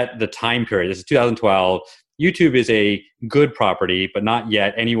reset the time period. This is 2012. YouTube is a good property, but not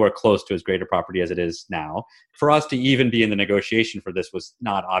yet anywhere close to as great a property as it is now. For us to even be in the negotiation for this was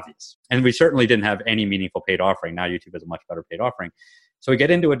not obvious. And we certainly didn't have any meaningful paid offering. Now YouTube has a much better paid offering. So we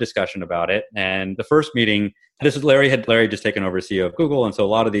get into a discussion about it. And the first meeting, this is Larry had just taken over as CEO of Google. And so a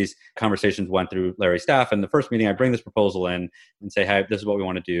lot of these conversations went through Larry's staff. And the first meeting, I bring this proposal in and say, hey, this is what we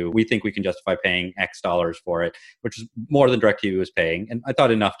want to do. We think we can justify paying X dollars for it, which is more than DirecTV was paying. And I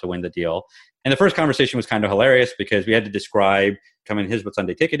thought enough to win the deal. And the first conversation was kind of hilarious because we had to describe, here's what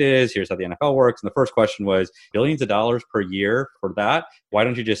Sunday Ticket is, here's how the NFL works. And the first question was, billions of dollars per year for that? Why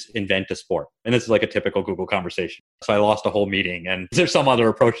don't you just invent a sport? And this is like a typical Google conversation. So I lost a whole meeting. And there's some other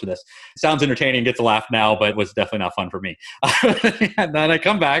approach to this. It sounds entertaining, gets a laugh now, but was definitely not fun for me. And then I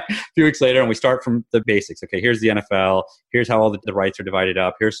come back a few weeks later and we start from the basics. Okay, here's the NFL. Here's how all the rights are divided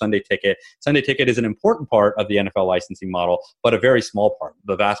up. Here's Sunday Ticket. Sunday Ticket is an important part of the NFL licensing model, but a very small part.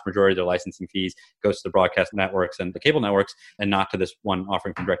 The vast majority of their licensing fees goes to the broadcast networks and the cable networks and not to this one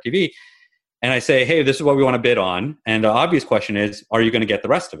offering from DirecTV. And I say, hey, this is what we want to bid on. And the obvious question is, are you going to get the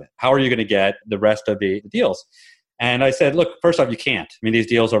rest of it? How are you going to get the rest of the deals? And I said, look, first off, you can't. I mean, these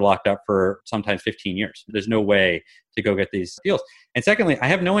deals are locked up for sometimes 15 years. There's no way to go get these deals. And secondly, I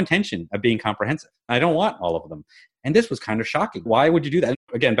have no intention of being comprehensive. I don't want all of them. And this was kind of shocking. Why would you do that?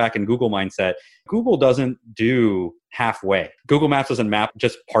 Again, back in Google mindset, Google doesn't do halfway. Google Maps doesn't map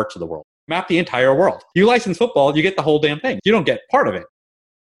just parts of the world. Map the entire world. You license football, you get the whole damn thing. You don't get part of it.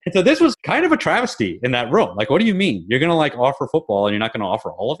 And so this was kind of a travesty in that room. Like, what do you mean? You're going to offer football and you're not going to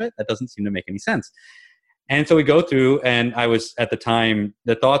offer all of it? That doesn't seem to make any sense. And so we go through, and I was, at the time,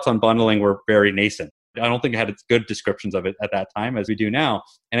 the thoughts on bundling were very nascent. I don't think I had good descriptions of it at that time as we do now.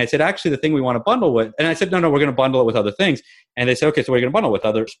 And I said, actually, the thing we want to bundle with, and I said, no, we're going to bundle it with other things. And they said, okay, so what are you going to bundle with?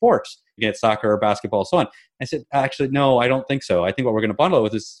 Other sports? You get soccer, basketball, so on. I said, actually, no, I don't think so. I think what we're going to bundle it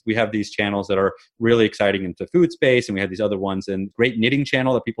with is we have these channels that are really exciting into food space, and we have these other ones, and great knitting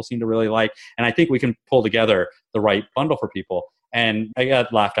channel that people seem to really like. And I think we can pull together the right bundle for people. And I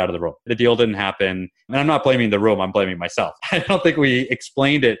got laughed out of the room. The deal didn't happen. And I'm not blaming the room. I'm blaming myself. I don't think we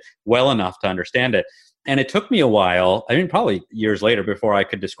explained it well enough to understand it. And it took me a while, probably years later before I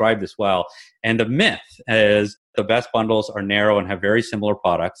could describe this well. And the myth is the best bundles are narrow and have very similar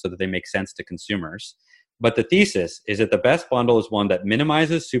products so that they make sense to consumers. But the thesis is that the best bundle is one that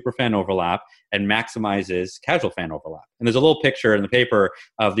minimizes superfan overlap and maximizes casual fan overlap. And there's a little picture in the paper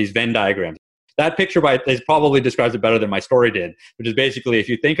of these Venn diagrams. That picture probably describes it better than my story did, which is basically if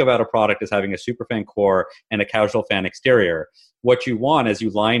you think about a product as having a superfan core and a casual fan exterior, what you want as you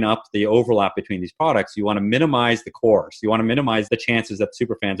line up the overlap between these products, you want to minimize the cores. You want to minimize the chances that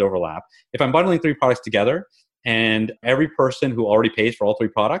superfans overlap. If I'm bundling three products together, And every person who already pays for all three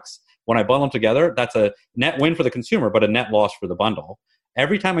products, when I bundle them together, that's a net win for the consumer, but a net loss for the bundle.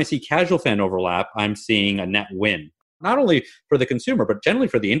 Every time I see casual fan overlap, I'm seeing a net win, not only for the consumer, but generally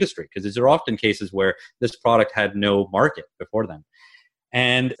for the industry, because these are often cases where this product had no market before then.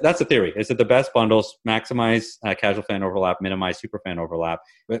 And that's the theory, is that the best bundles maximize casual fan overlap, minimize superfan overlap,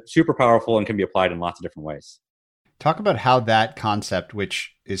 but super powerful and can be applied in lots of different ways. Talk about how that concept,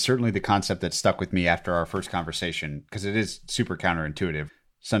 which is certainly the concept that stuck with me after our first conversation, because it is super counterintuitive.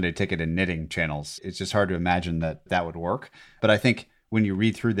 Sunday ticket and knitting channels. It's just hard to imagine that that would work. But I think when you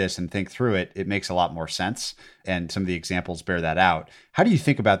read through this and think through it, it makes a lot more sense. And some of the examples bear that out. How do you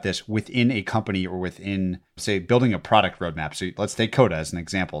think about this within a company or within, say, building a product roadmap? So let's take Coda as an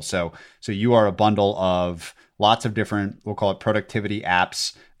example. So you are a bundle of lots of different, we'll call it productivity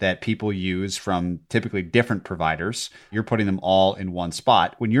apps that people use from typically different providers. You're putting them all in one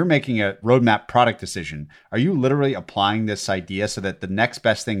spot. When you're making a roadmap product decision, are you literally applying this idea so that the next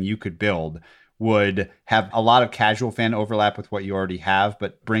best thing you could build would have a lot of casual fan overlap with what you already have,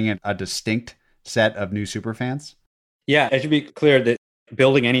 but bring in a distinct set of new super fans? Yeah, it should be clear that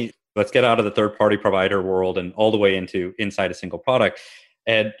building any, let's get out of the third-party provider world and all the way into inside a single product.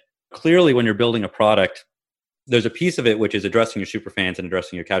 And clearly when you're building a product, there's a piece of it which is addressing your super fans and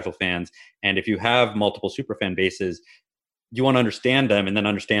addressing your casual fans. And if you have multiple super fan bases, you want to understand them and then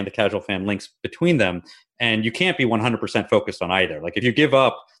understand the casual fan links between them. And you can't be 100% focused on either. Like if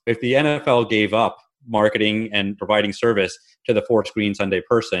the NFL gave up marketing and providing service to the 4-screen Sunday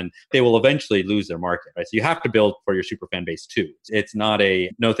person, they will eventually lose their market, right? So you have to build for your super fan base too. It's not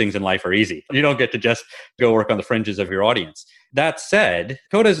no things in life are easy. You don't get to just go work on the fringes of your audience. That said,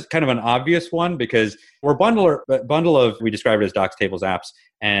 Coda is kind of an obvious one because we're a bundle of, we describe it as docs, tables, apps,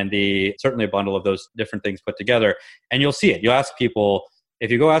 and certainly a bundle of those different things put together. And you'll see it. You'll ask people,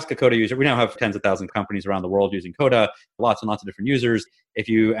 if you go ask a Coda user, we now have tens of thousands of companies around the world using Coda, lots and lots of different users. If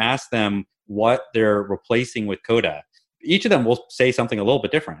you ask them what they're replacing with Coda, each of them will say something a little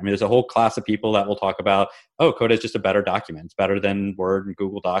bit different. I mean, there's a whole class of people that will talk about, oh, Coda is just a better document. It's better than Word and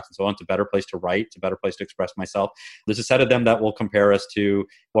Google Docs and so on. It's a better place to write. It's a better place to express myself. There's a set of them that will compare us to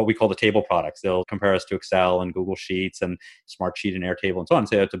what we call the table products. They'll compare us to Excel and Google Sheets and Smartsheet and Airtable and so on and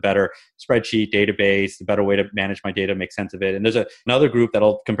say it's a better spreadsheet, database, a better way to manage my data, make sense of it. And there's another group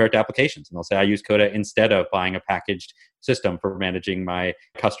that'll compare it to applications. And they'll say, I use Coda instead of buying a packaged system for managing my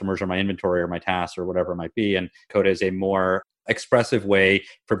customers or my inventory or my tasks or whatever it might be. And Coda is a more expressive way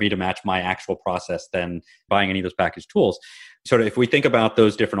for me to match my actual process than buying any of those packaged tools. Sort of if we think about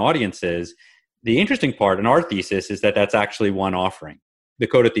those different audiences, the interesting part in our thesis is that that's actually one offering. The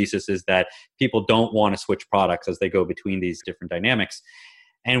Coda thesis is that people don't want to switch products as they go between these different dynamics.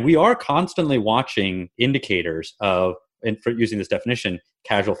 And we are constantly watching indicators of, and for using this definition,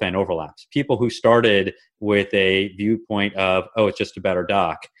 casual fan overlaps. People who started with a viewpoint of, oh, it's just a better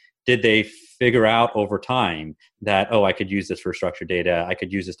doc. Did they figure out over time that, oh, I could use this for structured data, I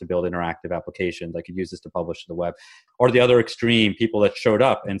could use this to build interactive applications, I could use this to publish to the web? Or the other extreme, people that showed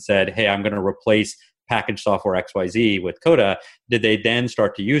up and said, hey, I'm going to replace packaged software XYZ with Coda, did they then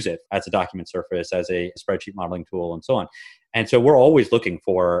start to use it as a document surface, as a spreadsheet modeling tool, and so on? And so we're always looking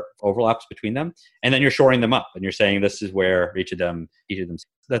for overlaps between them. And then you're shoring them up and you're saying this is where each of them.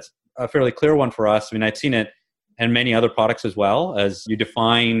 That's a fairly clear one for us. I mean, I've seen it and many other products as well, as you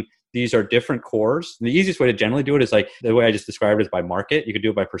define these are different cores. And the easiest way to generally do it is like the way I just described it is by market. You could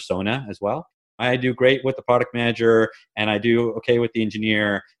do it by persona as well. I do great with the product manager and I do okay with the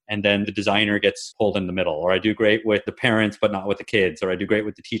engineer, and then the designer gets pulled in the middle. Or I do great with the parents but not with the kids, or I do great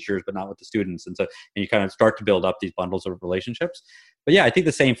with the teachers but not with the students. And you kind of start to build up these bundles of relationships. But yeah, I think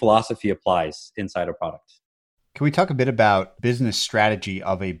the same philosophy applies inside a product. Can we talk a bit about business strategy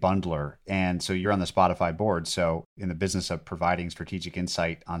of a bundler? And so you're on the Spotify board. So in the business of providing strategic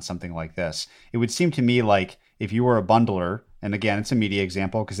insight on something like this, it would seem to me like if you were a bundler, and again, it's a media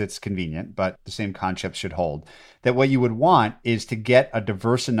example because it's convenient, but the same concept should hold, that what you would want is to get a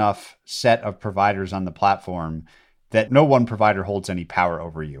diverse enough set of providers on the platform that no one provider holds any power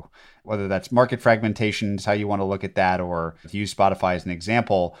over you. Whether that's market fragmentation is how you want to look at that, or to use Spotify as an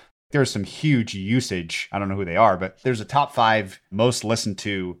example, there's some huge usage. I don't know who they are, but there's a top 5 most listened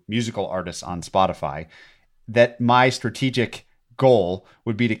to musical artists on Spotify, that my strategic goal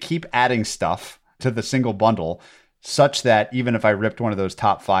would be to keep adding stuff to the single bundle such that even if I ripped one of those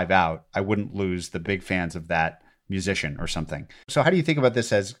top 5 out, I wouldn't lose the big fans of that musician or something. So how do you think about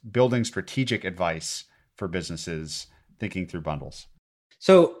this as building strategic advice for businesses thinking through bundles?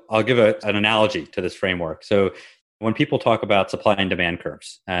 So I'll give an analogy to this framework. So When people talk about supply and demand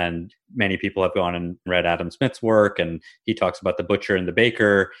curves, and many people have gone and read Adam Smith's work, and he talks about the butcher and the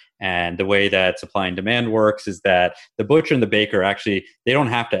baker, and the way that supply and demand works is that the butcher and the baker actually, they don't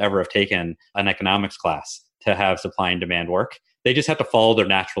have to ever have taken an economics class to have supply and demand work. They just have to follow their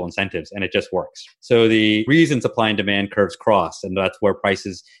natural incentives, and it just works. So the reason supply and demand curves cross, and that's where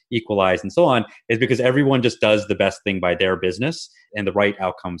prices equalize and so on, is because everyone just does the best thing by their business, and the right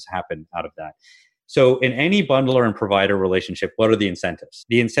outcomes happen out of that. So in any bundler and provider relationship, what are the incentives?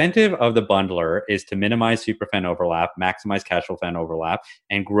 The incentive of the bundler is to minimize superfan overlap, maximize casual fan overlap,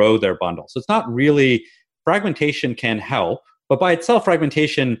 and grow their bundle. So it's not really, fragmentation can help, but by itself,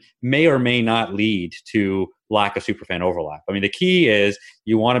 fragmentation may or may not lead to lack of superfan overlap. I mean, the key is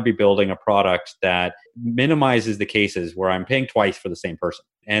you want to be building a product that minimizes the cases where I'm paying twice for the same person.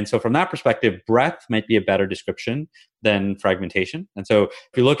 And so from that perspective, breadth might be a better description than fragmentation. And so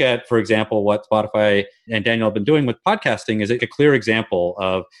if you look at, for example, what Spotify and Daniel have been doing with podcasting is a clear example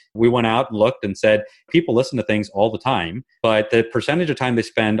of, we went out and looked and said, people listen to things all the time, but the percentage of time they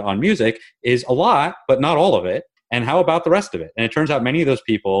spend on music is a lot, but not all of it. And how about the rest of it? And it turns out many of those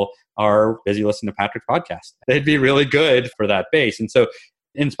people are busy listening to Patrick's podcast. They'd be really good for that base. And so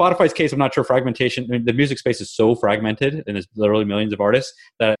in Spotify's case, I'm not sure fragmentation, I mean, the music space is so fragmented and there's literally millions of artists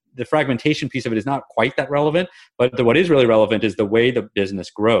that the fragmentation piece of it is not quite that relevant. But what is really relevant is the way the business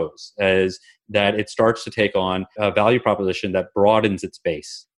grows, is that it starts to take on a value proposition that broadens its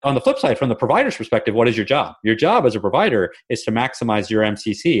base. On the flip side, from the provider's perspective, what is your job? Your job as a provider is to maximize your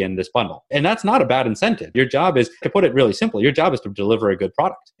MCC in this bundle. And that's not a bad incentive. Your job is, to put it really simply, your job is to deliver a good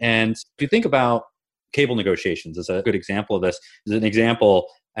product. And if you think about cable negotiations as a good example of this, is an example,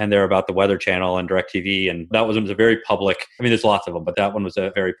 and they're about the Weather Channel and DirecTV. And that was a very public, I mean, there's lots of them, but that one was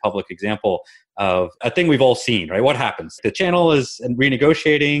a very public example of a thing we've all seen, right? What happens? The channel is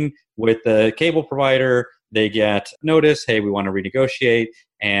renegotiating with the cable provider. They get notice, hey, we want to renegotiate.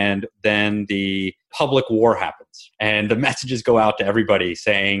 And then the public war happens. And the messages go out to everybody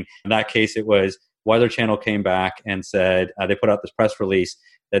saying, in that case, it was Weather Channel came back and said, they put out this press release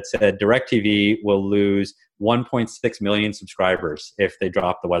that said DirecTV will lose 1.6 million subscribers if they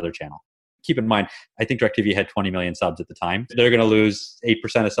drop the Weather Channel. Keep in mind, I think DirecTV had 20 million subs at the time. They're going to lose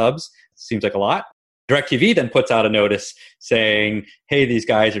 8% of subs. Seems like a lot. DirecTV then puts out a notice saying, hey, these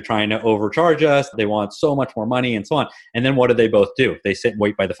guys are trying to overcharge us. They want so much more money and so on. And then what do they both do? They sit and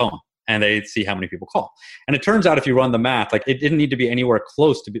wait by the phone and they see how many people call. And it turns out if you run the math, like it didn't need to be anywhere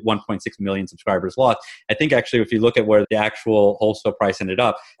close to 1.6 million subscribers lost. I think actually if you look at where the actual wholesale price ended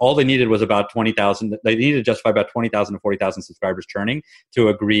up, all they needed was about 20,000. They needed to justify about 20,000 to 40,000 subscribers churning to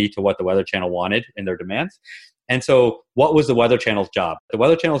agree to what the Weather Channel wanted in their demands. And so what was the Weather Channel's job? The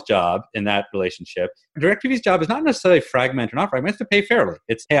Weather Channel's job in that relationship, DirecTV's job is not necessarily fragment or not fragment, it's to pay fairly.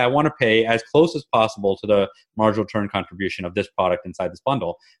 It's, hey, I want to pay as close as possible to the marginal return contribution of this product inside this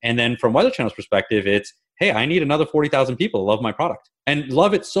bundle. And then from Weather Channel's perspective, it's, hey, I need another 40,000 people to love my product and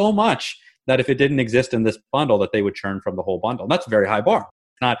love it so much that if it didn't exist in this bundle, that they would churn from the whole bundle. And that's a very high bar.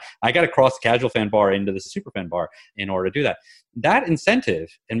 Not, I got to cross the casual fan bar into the super fan bar in order to do that. That incentive,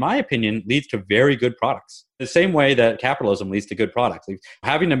 in my opinion, leads to very good products. The same way that capitalism leads to good products. Like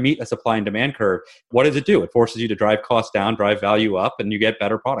having to meet a supply and demand curve, what does it do? It forces you to drive costs down, drive value up, and you get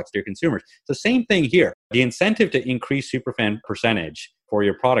better products to your consumers. It's the same thing here. The incentive to increase superfan percentage for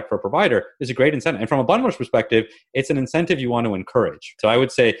your product for a provider is a great incentive. And from a bundler's perspective, it's an incentive you want to encourage. So I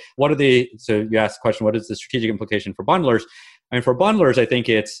would say, so you asked the question, what is the strategic implication for bundlers? I mean, for bundlers, I think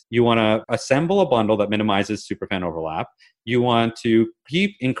it's you want to assemble a bundle that minimizes superfan overlap. You want to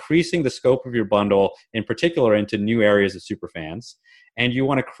keep increasing the scope of your bundle, in particular into new areas of superfans. And you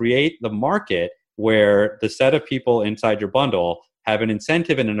want to create the market where the set of people inside your bundle have an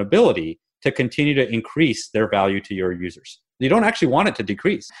incentive and an ability to continue to increase their value to your users. You don't actually want it to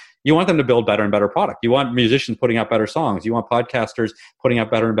decrease. You want them to build better and better product. You want musicians putting out better songs. You want podcasters putting out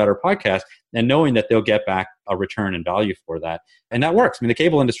better and better podcasts and knowing that they'll get back a return and value for that. And that works. I mean, the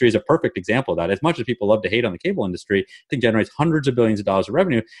cable industry is a perfect example of that. As much as people love to hate on the cable industry, it generates hundreds of billions of dollars of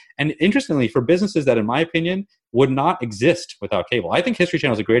revenue. And interestingly, for businesses that, in my opinion, would not exist without cable. I think History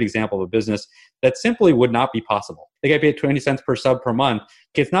Channel is a great example of a business that simply would not be possible. They get paid 20 cents per sub per month.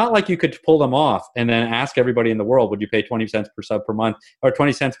 It's not like you could pull them off and then ask everybody in the world, would you pay 20 cents per sub per month or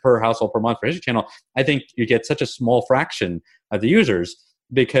 20 cents per household per month for History Channel? I think you get such a small fraction of the users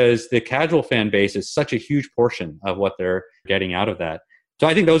because the casual fan base is such a huge portion of what they're getting out of that. So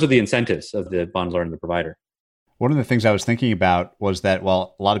I think those are the incentives of the bundler and the provider. One of the things I was thinking about was that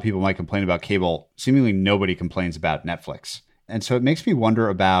while a lot of people might complain about cable, seemingly nobody complains about Netflix. And so it makes me wonder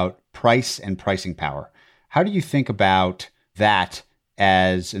about price and pricing power. How do you think about that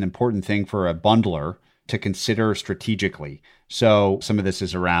as an important thing for a bundler to consider strategically? So some of this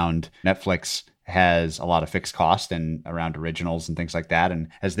is around Netflix has a lot of fixed cost and around originals and things like that. And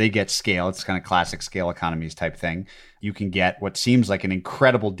as they get scale, it's kind of classic scale economies type thing. You can get what seems like an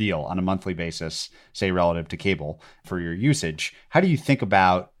incredible deal on a monthly basis, say relative to cable for your usage. How do you think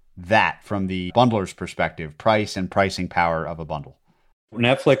about that from the bundler's perspective, price and pricing power of a bundle?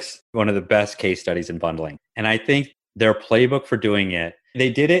 Netflix, one of the best case studies in bundling. And I think their playbook for doing it, they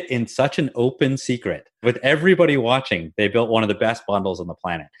did it in such an open secret. With everybody watching, they built one of the best bundles on the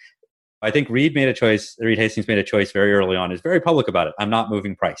planet. I think Reed Hastings made a choice very early on. Is very public about it. I'm not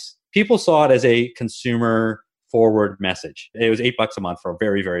moving price. People saw it as a consumer forward message. It was $8 a month for a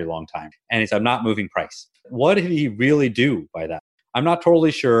very, very long time. And he said, I'm not moving price. What did he really do by that? I'm not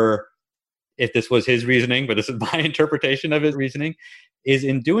totally sure if this was his reasoning, but this is my interpretation of his reasoning, is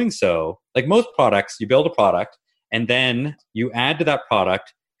in doing so, like most products, you build a product and then you add to that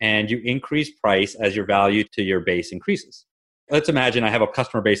product and you increase price as your value to your base increases. Let's imagine I have a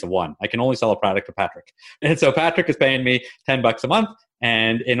customer base of 1. I can only sell a product to Patrick. And so Patrick is paying me $10 a month.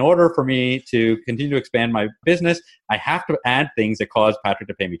 And in order for me to continue to expand my business, I have to add things that cause Patrick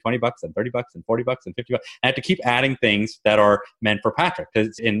to pay me $20 and $30 and $40 and $50. I have to keep adding things that are meant for Patrick.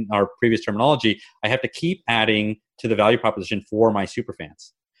 Because in our previous terminology, I have to keep adding to the value proposition for my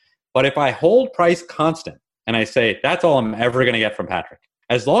superfans. But if I hold price constant and I say, that's all I'm ever going to get from Patrick,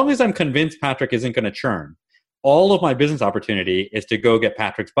 as long as I'm convinced Patrick isn't going to churn, all of my business opportunity is to go get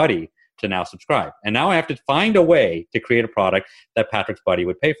Patrick's buddy to now subscribe. And now I have to find a way to create a product that Patrick's buddy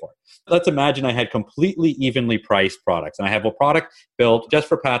would pay for. Let's imagine I had completely evenly priced products. And I have a product built just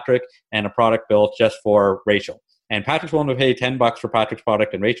for Patrick and a product built just for Rachel. And Patrick's willing to pay $10 for Patrick's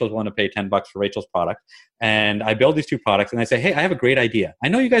product and Rachel's willing to pay $10 for Rachel's product. And I build these two products and I say, hey, I have a great idea. I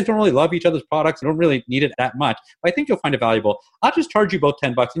know you guys don't really love each other's products. You don't really need it that much, but I think you'll find it valuable. I'll just charge you both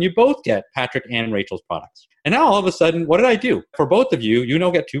 $10 and you both get Patrick and Rachel's products. And now all of a sudden, what did I do? For both of you,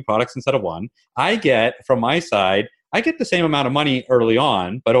 get 2 products instead of 1. I get, from my side, I get the same amount of money early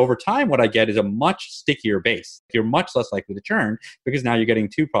on, but over time, what I get is a much stickier base. You're much less likely to churn because now you're getting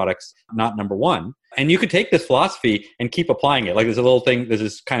 2 products, not number 1. And you could take this philosophy and keep applying it. Like there's a little thing, there's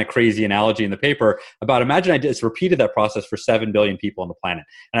this kind of crazy analogy in the paper about imagine I just repeated that process for 7 billion people on the planet.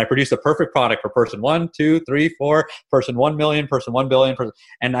 And I produced a perfect product for person 1, 2, 3, 4, person 1 million, person 1 billion,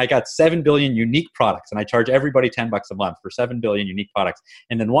 and I got 7 billion unique products. And I charge everybody $10 a month for 7 billion unique products.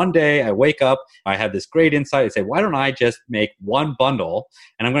 And then one day I wake up, I have this great insight. I say, why don't I just make one bundle?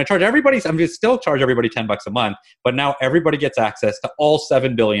 And I'm going to charge everybody, I'm going to still charge everybody $10 a month, but now everybody gets access to all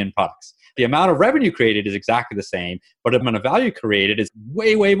 7 billion products. The amount of revenue created is exactly the same, but the amount of value created is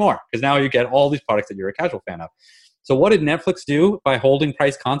way, way more because now you get all these products that you're a casual fan of. So what did Netflix do by holding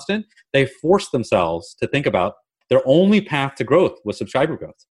price constant? They forced themselves to think about their only path to growth was subscriber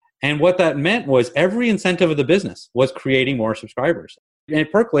growth. And what that meant was every incentive of the business was creating more subscribers. And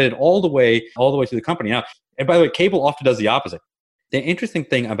it percolated all the way through the company. Now, and by the way, cable often does the opposite. The interesting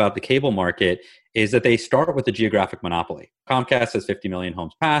thing about the cable market is that they start with a geographic monopoly. Comcast has 50 million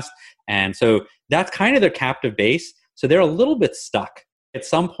homes passed. And so that's kind of their captive base. So they're a little bit stuck. At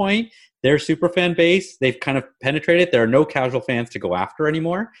some point, their superfan base, they've kind of penetrated. There are no casual fans to go after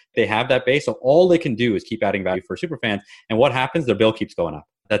anymore. They have that base. So all they can do is keep adding value for superfans. And what happens? Their bill keeps going up.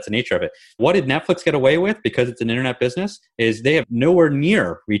 That's the nature of it. What did Netflix get away with? Because it's an internet business, is they have nowhere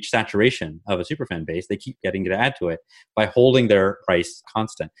near reached saturation of a superfan base. They keep getting to add to it by holding their price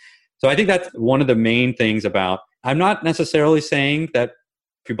constant. So I think that's one of the main things about, I'm not necessarily saying that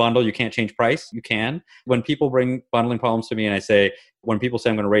if you bundle, you can't change price. You can. When people bring bundling problems to me and I say, when people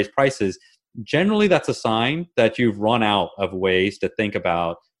say I'm going to raise prices, generally that's a sign that you've run out of ways to think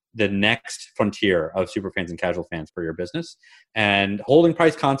about the next frontier of superfans and casual fans for your business. And holding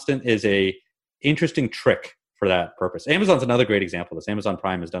price constant is a interesting trick for that purpose. Amazon's another great example of this. Amazon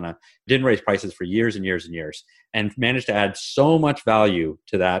Prime didn't raise prices for years and years and years and managed to add so much value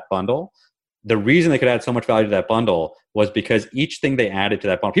to that bundle. The reason they could add so much value to that bundle was because each thing they added to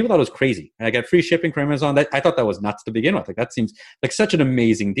that bundle, people thought it was crazy. And I got free shipping from Amazon. I thought that was nuts to begin with. Like that seems like such an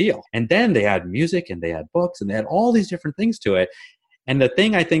amazing deal. And then they add music and they add books and they add all these different things to it. And the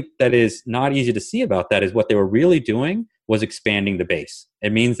thing I think that is not easy to see about that is what they were really doing was expanding the base.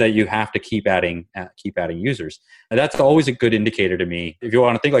 It means that you have to keep adding users. And that's always a good indicator to me. If you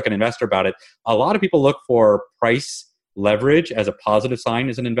want to think like an investor about it, a lot of people look for price leverage as a positive sign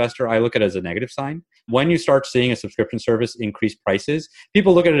as an investor. I look at it as a negative sign. When you start seeing a subscription service increase prices,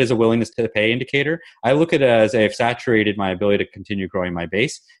 people look at it as a willingness to pay indicator. I look at it as I've saturated my ability to continue growing my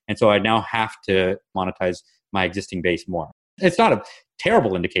base. And so I now have to monetize my existing base more. It's not a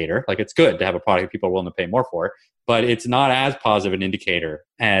terrible indicator. Like, it's good to have a product that people are willing to pay more for, but it's not as positive an indicator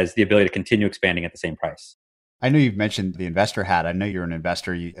as the ability to continue expanding at the same price. I know you've mentioned the investor hat. I know you're an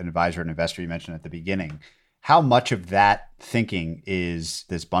investor, an advisor, an investor you mentioned at the beginning. How much of that thinking is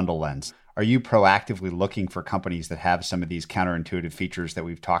this bundle lens? Are you proactively looking for companies that have some of these counterintuitive features that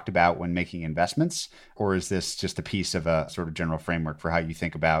we've talked about when making investments? Or is this just a piece of a sort of general framework for how you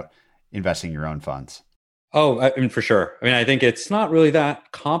think about investing your own funds? Oh, I mean, for sure. I mean, I think it's not really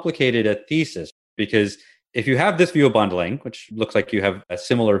that complicated a thesis, because if you have this view of bundling, which looks like you have a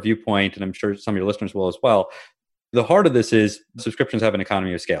similar viewpoint, and I'm sure some of your listeners will as well, the heart of this is subscriptions have an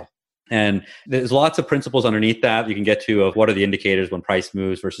economy of scale. And there's lots of principles underneath that you can get to of what are the indicators when price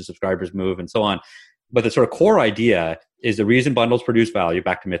moves versus subscribers move and so on. But the sort of core idea is the reason bundles produce value,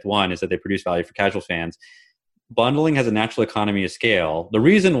 back to myth one, is that they produce value for casual fans. Bundling has a natural economy of scale. The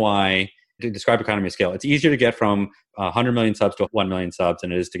reason why, to describe economy of scale, it's easier to get from 100 million subs to 1 million subs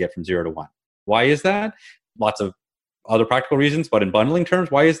than it is to get from 0 to 1. Why is that? Lots of other practical reasons, but in bundling terms,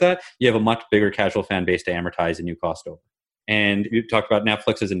 why is that? You have a much bigger casual fan base to amortize a new cost over. And you talked about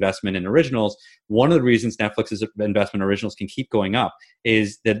Netflix's investment in originals. One of the reasons Netflix's investment in originals can keep going up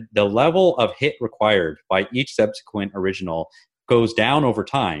is that the level of hit required by each subsequent original goes down over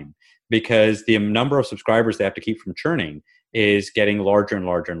time, because the number of subscribers they have to keep from churning is getting larger and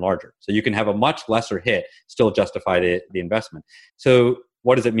larger and larger. So you can have a much lesser hit, still justify the investment. So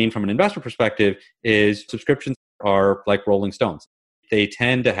what does it mean from an investor perspective is subscriptions are like Rolling Stones. They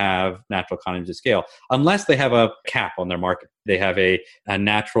tend to have natural economies of scale, unless they have a cap on their market. They have a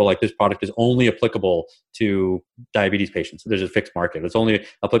natural, like, this product is only applicable to diabetes patients. There's a fixed market. It's only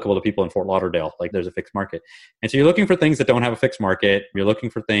applicable to people in Fort Lauderdale. Like, there's a fixed market. And so you're looking for things that don't have a fixed market. You're looking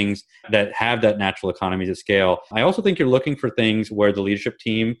for things that have that natural economies of scale. I also think you're looking for things where the leadership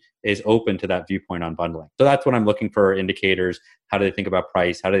team is open to that viewpoint on bundling. So that's what I'm looking for indicators. How do they think about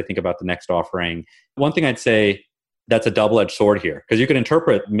price? How do they think about the next offering? One thing I'd say, that's a double-edged sword here, because you could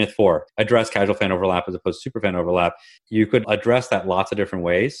interpret myth 4, address casual fan overlap as opposed to super fan overlap. You could address that lots of different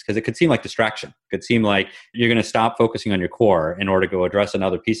ways, because it could seem like distraction. It could seem like you're going to stop focusing on your core in order to go address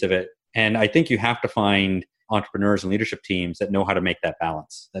another piece of it. And I think you have to find entrepreneurs and leadership teams that know how to make that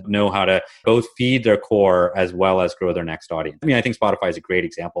balance, that know how to both feed their core as well as grow their next audience. I mean, I think Spotify is a great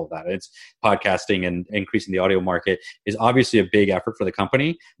example of that. It's podcasting and increasing the audio market is obviously a big effort for the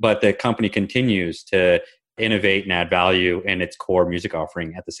company, but the company continues to innovate and add value in its core music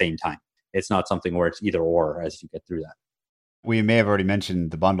offering at the same time. It's not something where it's either or as you get through that. We may have already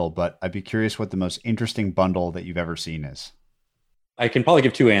mentioned the bundle, but I'd be curious what the most interesting bundle that you've ever seen is. I can probably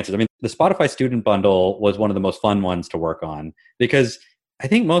give two answers. I mean, the Spotify student bundle was one of the most fun ones to work on, because I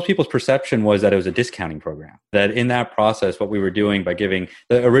think most people's perception was that it was a discounting program. That in that process, what we were doing by giving,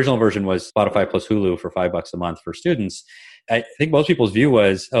 the original version was Spotify plus Hulu for $5 a month for students. I think most people's view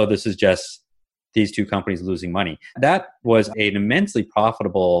was, oh, this is just these two companies losing money. That was an immensely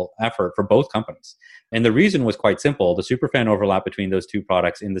profitable effort for both companies. And the reason was quite simple. The superfan overlap between those two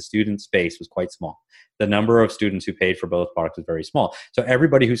products in the student space was quite small. The number of students who paid for both products was very small. So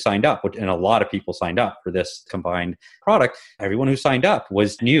everybody who signed up, and a lot of people signed up for this combined product, everyone who signed up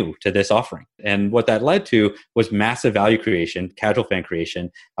was new to this offering. And what that led to was massive value creation, casual fan creation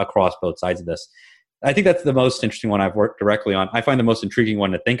across both sides of this. I think that's the most interesting one I've worked directly on. I find the most intriguing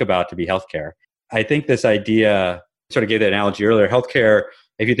one to think about to be healthcare. I think this idea, sort of gave that analogy earlier, healthcare,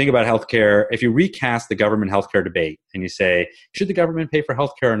 if you think about healthcare, if you recast the government healthcare debate and you say, should the government pay for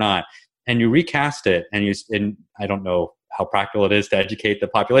healthcare or not? And you recast it, and I don't know how practical it is to educate the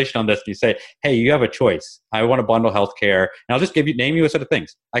population on this, and you say, hey, you have a choice. I want to bundle healthcare, and I'll just name you a set of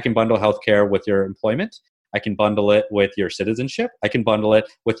things. I can bundle healthcare with your employment. I can bundle it with your citizenship. I can bundle it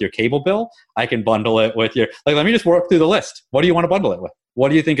with your cable bill. I can bundle it with your, let me just work through the list. What do you want to bundle it with? What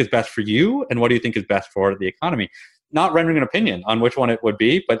do you think is best for you? And what do you think is best for the economy? Not rendering an opinion on which one it would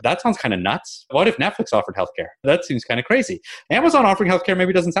be, but that sounds kind of nuts. What if Netflix offered healthcare? That seems kind of crazy. Amazon offering healthcare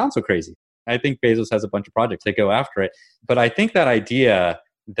maybe doesn't sound so crazy. I think Bezos has a bunch of projects that go after it. But I think that idea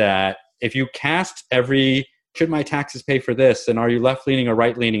that if you cast should my taxes pay for this? And are you left-leaning or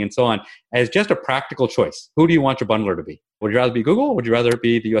right-leaning and so on, as just a practical choice. Who do you want your bundler to be? Would you rather be Google or would you rather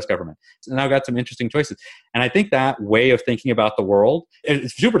be the US government? So now I've got some interesting choices. And I think that way of thinking about the world,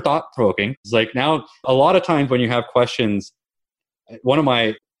 it's super thought-provoking. It's like now, a lot of times when you have questions,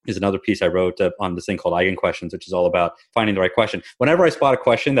 is another piece I wrote on this thing called Eigen Questions, which is all about finding the right question. Whenever I spot a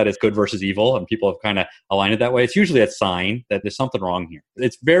question that is good versus evil, and people have kind of aligned it that way, it's usually a sign that there's something wrong here.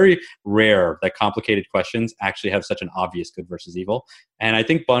 It's very rare that complicated questions actually have such an obvious good versus evil. And I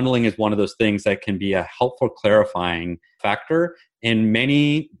think bundling is one of those things that can be a helpful clarifying factor in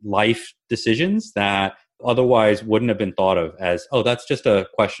many life decisions that otherwise wouldn't have been thought of as, oh, that's just a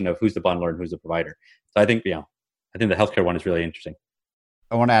question of who's the bundler and who's the provider. So I think the healthcare one is really interesting.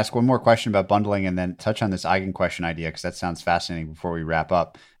 I want to ask one more question about bundling and then touch on this eigen question idea, because that sounds fascinating before we wrap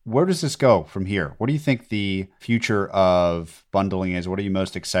up. Where does this go from here? What do you think the future of bundling is? What are you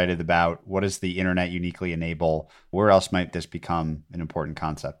most excited about? What does the internet uniquely enable? Where else might this become an important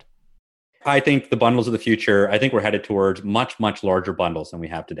concept? I think the bundles of the future, I think we're headed towards much, much larger bundles than we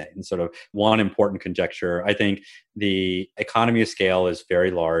have today. And sort of one important conjecture, I think the economy of scale is very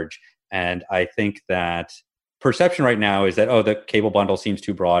large. And I think that perception right now is that, oh, the cable bundle seems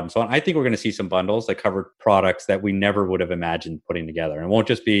too broad and so on. I think we're going to see some bundles that cover products that we never would have imagined putting together. And it won't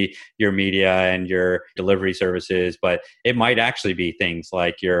just be your media and your delivery services, but it might actually be things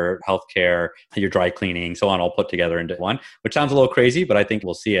like your healthcare, your dry cleaning, so on, all put together into one, which sounds a little crazy, but I think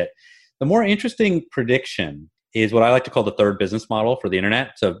we'll see it. The more interesting prediction is what I like to call the third business model for the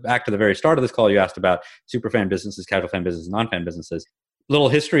internet. So back to the very start of this call, you asked about superfan businesses, casual fan businesses, non-fan businesses. Little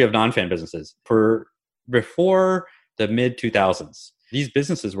history of non-fan businesses. Before the mid-2000s, these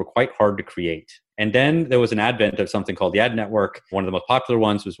businesses were quite hard to create. And then there was an advent of something called the ad network. One of the most popular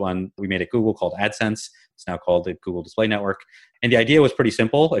ones was one we made at Google called AdSense. It's now called the Google Display Network. And the idea was pretty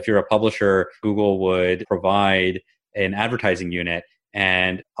simple. If you're a publisher, Google would provide an advertising unit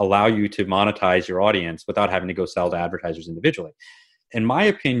and allow you to monetize your audience without having to go sell to advertisers individually. In my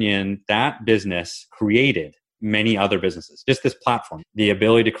opinion, that business created many other businesses. Just this platform, the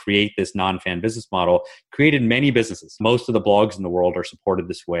ability to create this non-fan business model created many businesses. Most of the blogs in the world are supported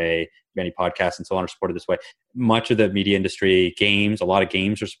this way. Many podcasts and so on are supported this way. Much of the media industry, games, a lot of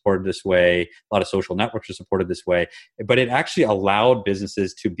games are supported this way. A lot of social networks are supported this way. But it actually allowed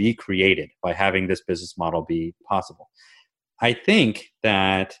businesses to be created by having this business model be possible. I think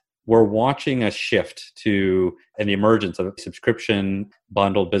that we're watching a shift to the emergence of a subscription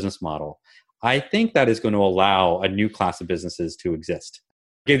bundled business model. I think that is going to allow a new class of businesses to exist.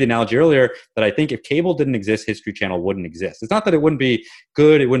 I gave the analogy earlier that I think if cable didn't exist, History Channel wouldn't exist. It's not that it wouldn't be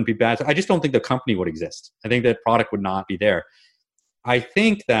good, it wouldn't be bad. I just don't think the company would exist. I think that product would not be there. I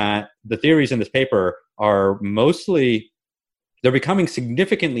think that the theories in this paper are mostly, they're becoming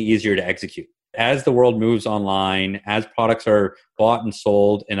significantly easier to execute. As the world moves online, as products are bought and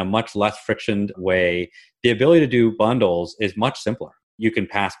sold in a much less frictioned way, the ability to do bundles is much simpler. You can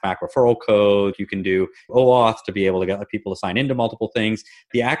pass back referral code. You can do OAuth to be able to get people to sign into multiple things.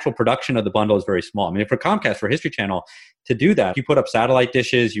 The actual production of the bundle is very small. I mean, for Comcast, for History Channel, to do that, you put up satellite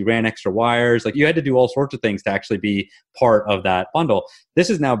dishes, you ran extra wires, like you had to do all sorts of things to actually be part of that bundle. This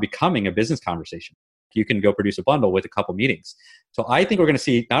is now becoming a business conversation. You can go produce a bundle with a couple meetings. So I think we're going to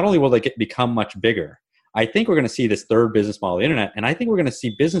see, not only will they become much bigger, I think we're going to see this third business model of the internet. And I think we're going to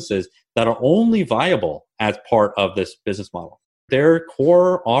see businesses that are only viable as part of this business model. Their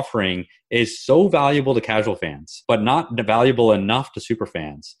core offering is so valuable to casual fans, but not valuable enough to super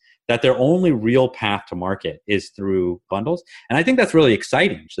fans, that their only real path to market is through bundles. And I think that's really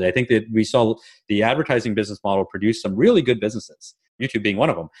exciting. So I think that we saw the advertising business model produce some really good businesses, YouTube being one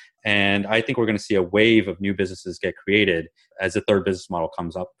of them. And I think we're going to see a wave of new businesses get created as the third business model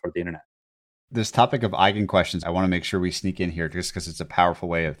comes up for the internet. This topic of eigen questions, I want to make sure we sneak in here just because it's a powerful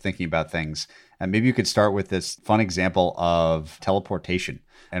way of thinking about things. And maybe you could start with this fun example of teleportation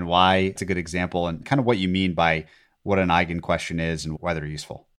and why it's a good example and kind of what you mean by what an eigen question is and why they're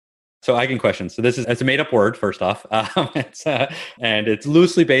useful. So eigen questions. So it's a made up word, first off. And it's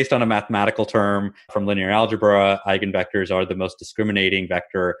loosely based on a mathematical term from linear algebra. Eigenvectors are the most discriminating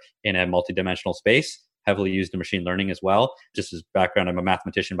vector in a multidimensional space, heavily used in machine learning as well. Just as background, I'm a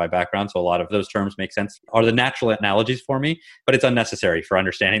mathematician by background, so a lot of those terms make sense. Are the natural analogies for me, but it's unnecessary for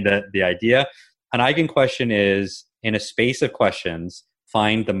understanding the idea. An eigen question is, in a space of questions,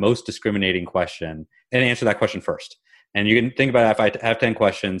 find the most discriminating question and answer that question first. And you can think about it, if I have 10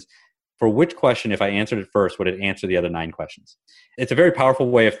 questions, for which question, if I answered it first, would it answer the other 9 questions? It's a very powerful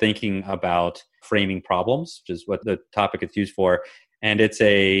way of thinking about framing problems, which is what the topic it's used for. And it's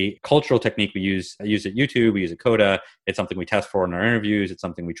a cultural technique I use at YouTube, we use at Coda. It's something we test for in our interviews. It's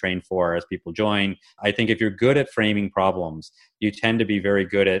something we train for as people join. I think if you're good at framing problems, you tend to be very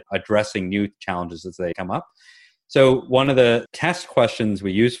good at addressing new challenges as they come up. So one of the test questions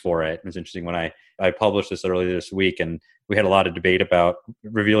we use for it was interesting when I published this earlier this week, and we had a lot of debate about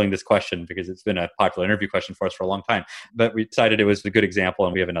revealing this question because it's been a popular interview question for us for a long time. But we decided it was a good example,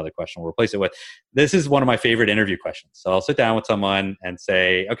 and we have another question we'll replace it with. This is one of my favorite interview questions. So I'll sit down with someone and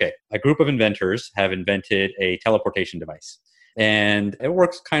say, okay, a group of inventors have invented a teleportation device. And it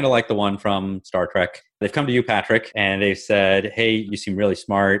works kind of like the one from Star Trek. They've come to you, Patrick, and they've said, hey, you seem really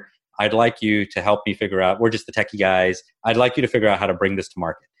smart. I'd like you to help me figure out, we're just the techie guys. I'd like you to figure out how to bring this to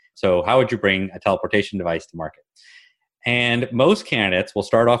market. So how would you bring a teleportation device to market? And most candidates will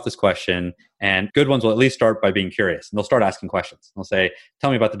start off this question, and good ones will at least start by being curious. And they'll start asking questions. They'll say,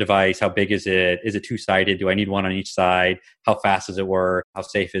 tell me about the device. How big is it? Is it two-sided? Do I need one on each side? How fast does it work? How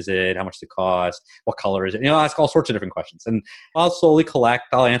safe is it? How much does it cost? What color is it? I'll ask all sorts of different questions. And I'll slowly collect.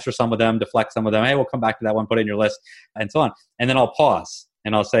 I'll answer some of them, deflect some of them. Hey, we'll come back to that one, put it in your list, and so on. And then I'll pause,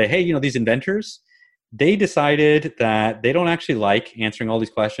 and I'll say, hey, these inventors, they decided that they don't actually like answering all these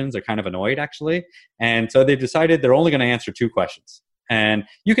questions. They're kind of annoyed, actually. And so they've decided they're only going to answer 2 questions. And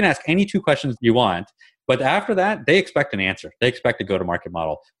you can ask any 2 questions you want, but after that, they expect an answer. They expect a go-to-market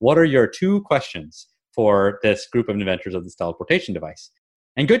model. What are your 2 questions for this group of inventors of this teleportation device?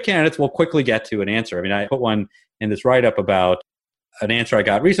 And good candidates will quickly get to an answer. I put one in this write-up about an answer I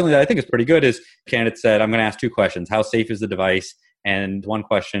got recently that I think is pretty good. Is candidate said, I'm going to ask 2 questions. How safe is the device? And one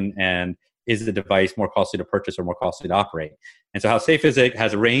question, and is the device more costly to purchase or more costly to operate? And so how safe is it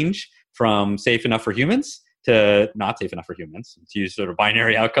has a range from safe enough for humans to not safe enough for humans, to use sort of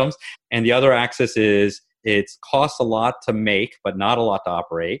binary outcomes. And the other axis is it costs a lot to make, but not a lot to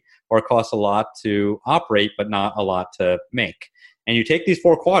operate, or it costs a lot to operate, but not a lot to make. And you take these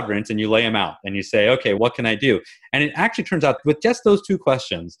 4 quadrants and you lay them out and you say, okay, what can I do? And it actually turns out with just those 2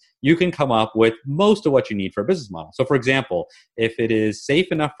 questions, you can come up with most of what you need for a business model. So for example, if it is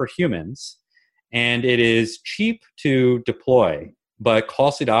safe enough for humans and it is cheap to deploy, but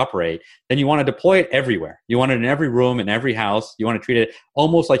costly to operate, then you want to deploy it everywhere. You want it in every room, in every house. You want to treat it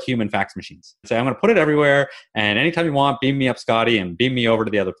almost like human fax machines. So I'm going to put it everywhere, and anytime you want, beam me up, Scotty, and beam me over to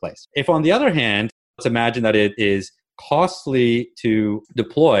the other place. If on the other hand, let's imagine that it is costly to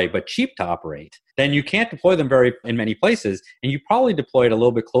deploy but cheap to operate, then you can't deploy them in many places, and you probably deploy it a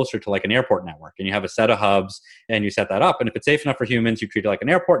little bit closer to like an airport network, and you have a set of hubs and you set that up. And if it's safe enough for humans, you treat it like an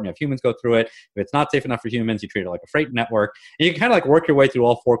airport and you have humans go through it. If it's not safe enough for humans, you treat it like a freight network, and you can kind of like work your way through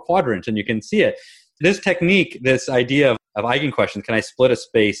all 4 quadrants, and you can see it. This technique, this idea of eigen questions, can I split a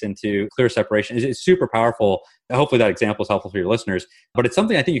space into clear separation, is super powerful. Hopefully that example is helpful for your listeners, but it's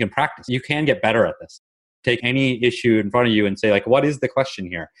something I think you can practice. You can get better at this. Take any issue in front of you and say, like, what is the question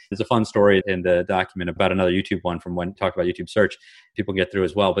here? There's a fun story in the document about another YouTube one from when we talked about YouTube search. People get through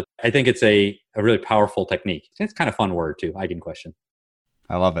as well. But I think it's a really powerful technique. It's kind of a fun word too, eigen question.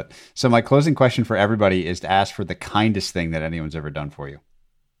 I love it. So my closing question for everybody is to ask for the kindest thing that anyone's ever done for you.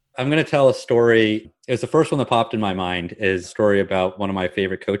 I'm going to tell a story. It was the first one that popped in my mind, is a story about one of my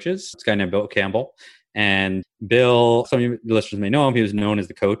favorite coaches. This guy named Bill Campbell. And Bill, some of you listeners may know him. He was known as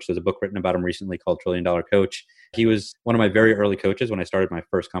the coach. There's a book written about him recently called $1 Trillion Coach. He was one of my very early coaches when I started my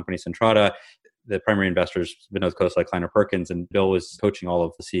first company, Centrata. The primary investors, Vinod Khosla, Kleiner Perkins, and Bill was coaching all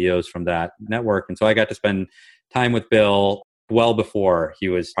of the CEOs from that network. And so I got to spend time with Bill well before he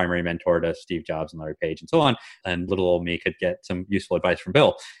was primary mentor to Steve Jobs and Larry Page and so on. And little old me could get some useful advice from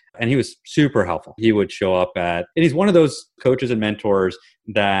Bill. And he was super helpful. He would show up and he's one of those coaches and mentors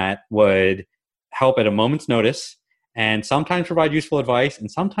that would help at a moment's notice and sometimes provide useful advice and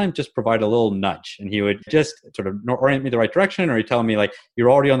sometimes just provide a little nudge. And he would just sort of orient me the right direction, or he'd tell me like,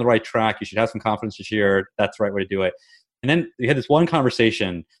 you're already on the right track. You should have some confidence this year. That's the right way to do it. And then we had this one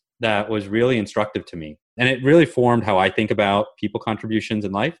conversation that was really instructive to me. And it really formed how I think about people contributions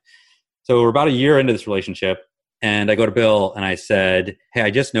in life. So we're about a year into this relationship. And I go to Bill and I said, hey, I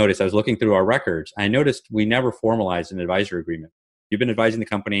just noticed, I was looking through our records. I noticed we never formalized an advisory agreement. You've been advising the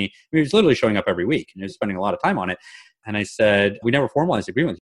company. He was literally showing up every week and you're spending a lot of time on it. And I said, we never formalized the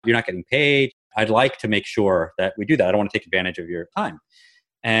agreement. You're not getting paid. I'd like to make sure that we do that. I don't want to take advantage of your time.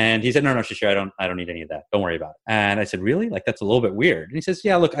 And he said, no, Shishir, I don't need any of that. Don't worry about it. And I said, really? Like, that's a little bit weird. And he says,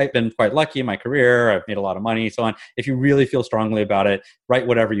 yeah, look, I've been quite lucky in my career. I've made a lot of money, so on. If you really feel strongly about it, write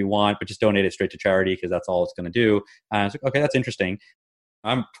whatever you want, but just donate it straight to charity because that's all it's going to do. And I was like, okay, that's interesting.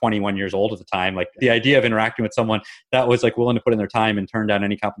 I'm 21 years old at the time. Like, the idea of interacting with someone that was like willing to put in their time and turn down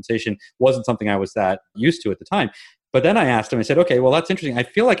any compensation wasn't something I was that used to at the time. But then I asked him, I said, okay, well, that's interesting. I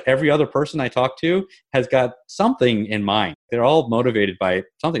feel like every other person I talk to has got something in mind. They're all motivated by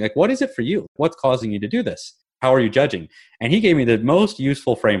something. Like, what is it for you? What's causing you to do this? How are you judging? And he gave me the most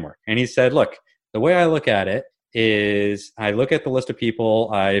useful framework. And he said, look, the way I look at it is I look at the list of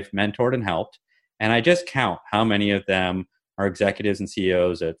people I've mentored and helped, and I just count how many of them are executives and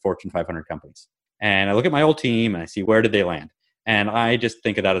CEOs at Fortune 500 companies. And I look at my old team and I see where did they land. And I just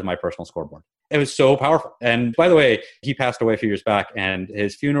think of that as my personal scoreboard. It was so powerful. And by the way, he passed away a few years back, and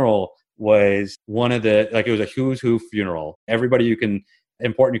his funeral was one of the, like, it was a who's who funeral. Everybody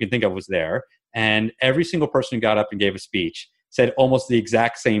important you can think of was there. And every single person who got up and gave a speech said almost the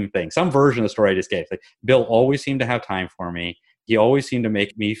exact same thing. Some version of the story I just gave. Like, Bill always seemed to have time for me. He always seemed to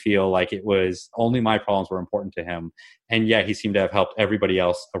make me feel like it was only my problems were important to him. And yet he seemed to have helped everybody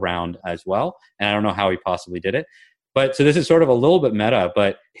else around as well. And I don't know how he possibly did it. But so this is sort of a little bit meta,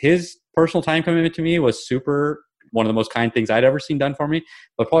 but his personal time commitment to me was super, one of the most kind things I'd ever seen done for me.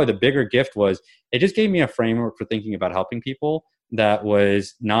 But probably the bigger gift was it just gave me a framework for thinking about helping people that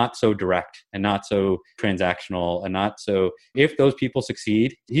was not so direct and not so transactional and not so, if those people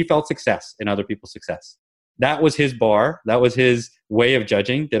succeed, he felt success in other people's success. That was his bar. That was his way of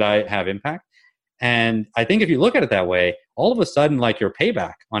judging, did I have impact? And I think if you look at it that way, all of a sudden, like your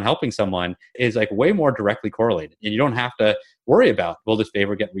payback on helping someone is like way more directly correlated. And you don't have to worry about, will this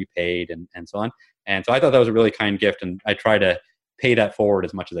favor get repaid and so on. And so I thought that was a really kind gift. And I try to pay that forward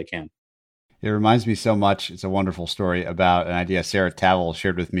as much as I can. It reminds me so much. It's a wonderful story about an idea Sarah Tavel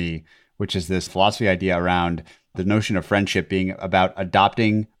shared with me, which is this philosophy idea around the notion of friendship being about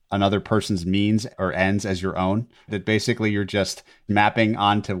adopting another person's means or ends as your own, that basically you're just mapping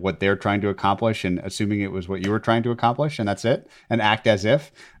onto what they're trying to accomplish and assuming it was what you were trying to accomplish, and that's it, and act as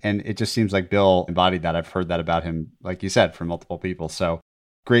if. And it just seems like Bill embodied that. I've heard that about him, like you said, from multiple people. So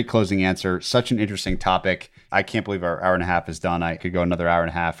great closing answer. Such an interesting topic. I can't believe our hour and a half is done. I could go another hour and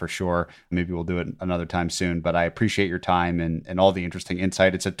a half for sure. Maybe we'll do it another time soon, but I appreciate your time and all the interesting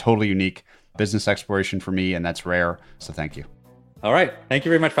insight. It's a totally unique business exploration for me, and that's rare. So thank you. All right. Thank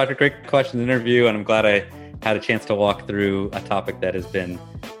you very much, Patrick. Great questions and interview. And I'm glad I had a chance to walk through a topic that has been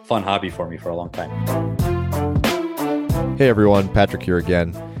a fun hobby for me for a long time. Hey everyone, Patrick here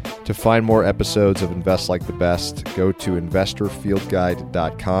again. To find more episodes of Invest Like the Best, go to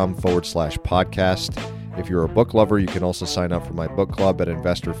investorfieldguide.com/podcast. If you're a book lover, you can also sign up for my book club at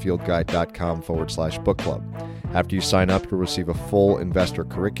investorfieldguide.com/book club. After you sign up, you'll receive a full investor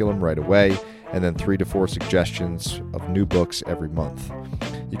curriculum right away, and then 3 to 4 suggestions of new books every month.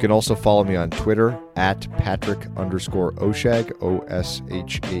 You can also follow me on Twitter at Patrick_Oshag,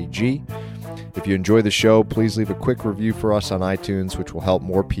 OSHAG. If you enjoy the show, please leave a quick review for us on iTunes, which will help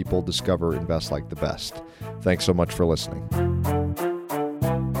more people discover Invest Like the Best. Thanks so much for listening.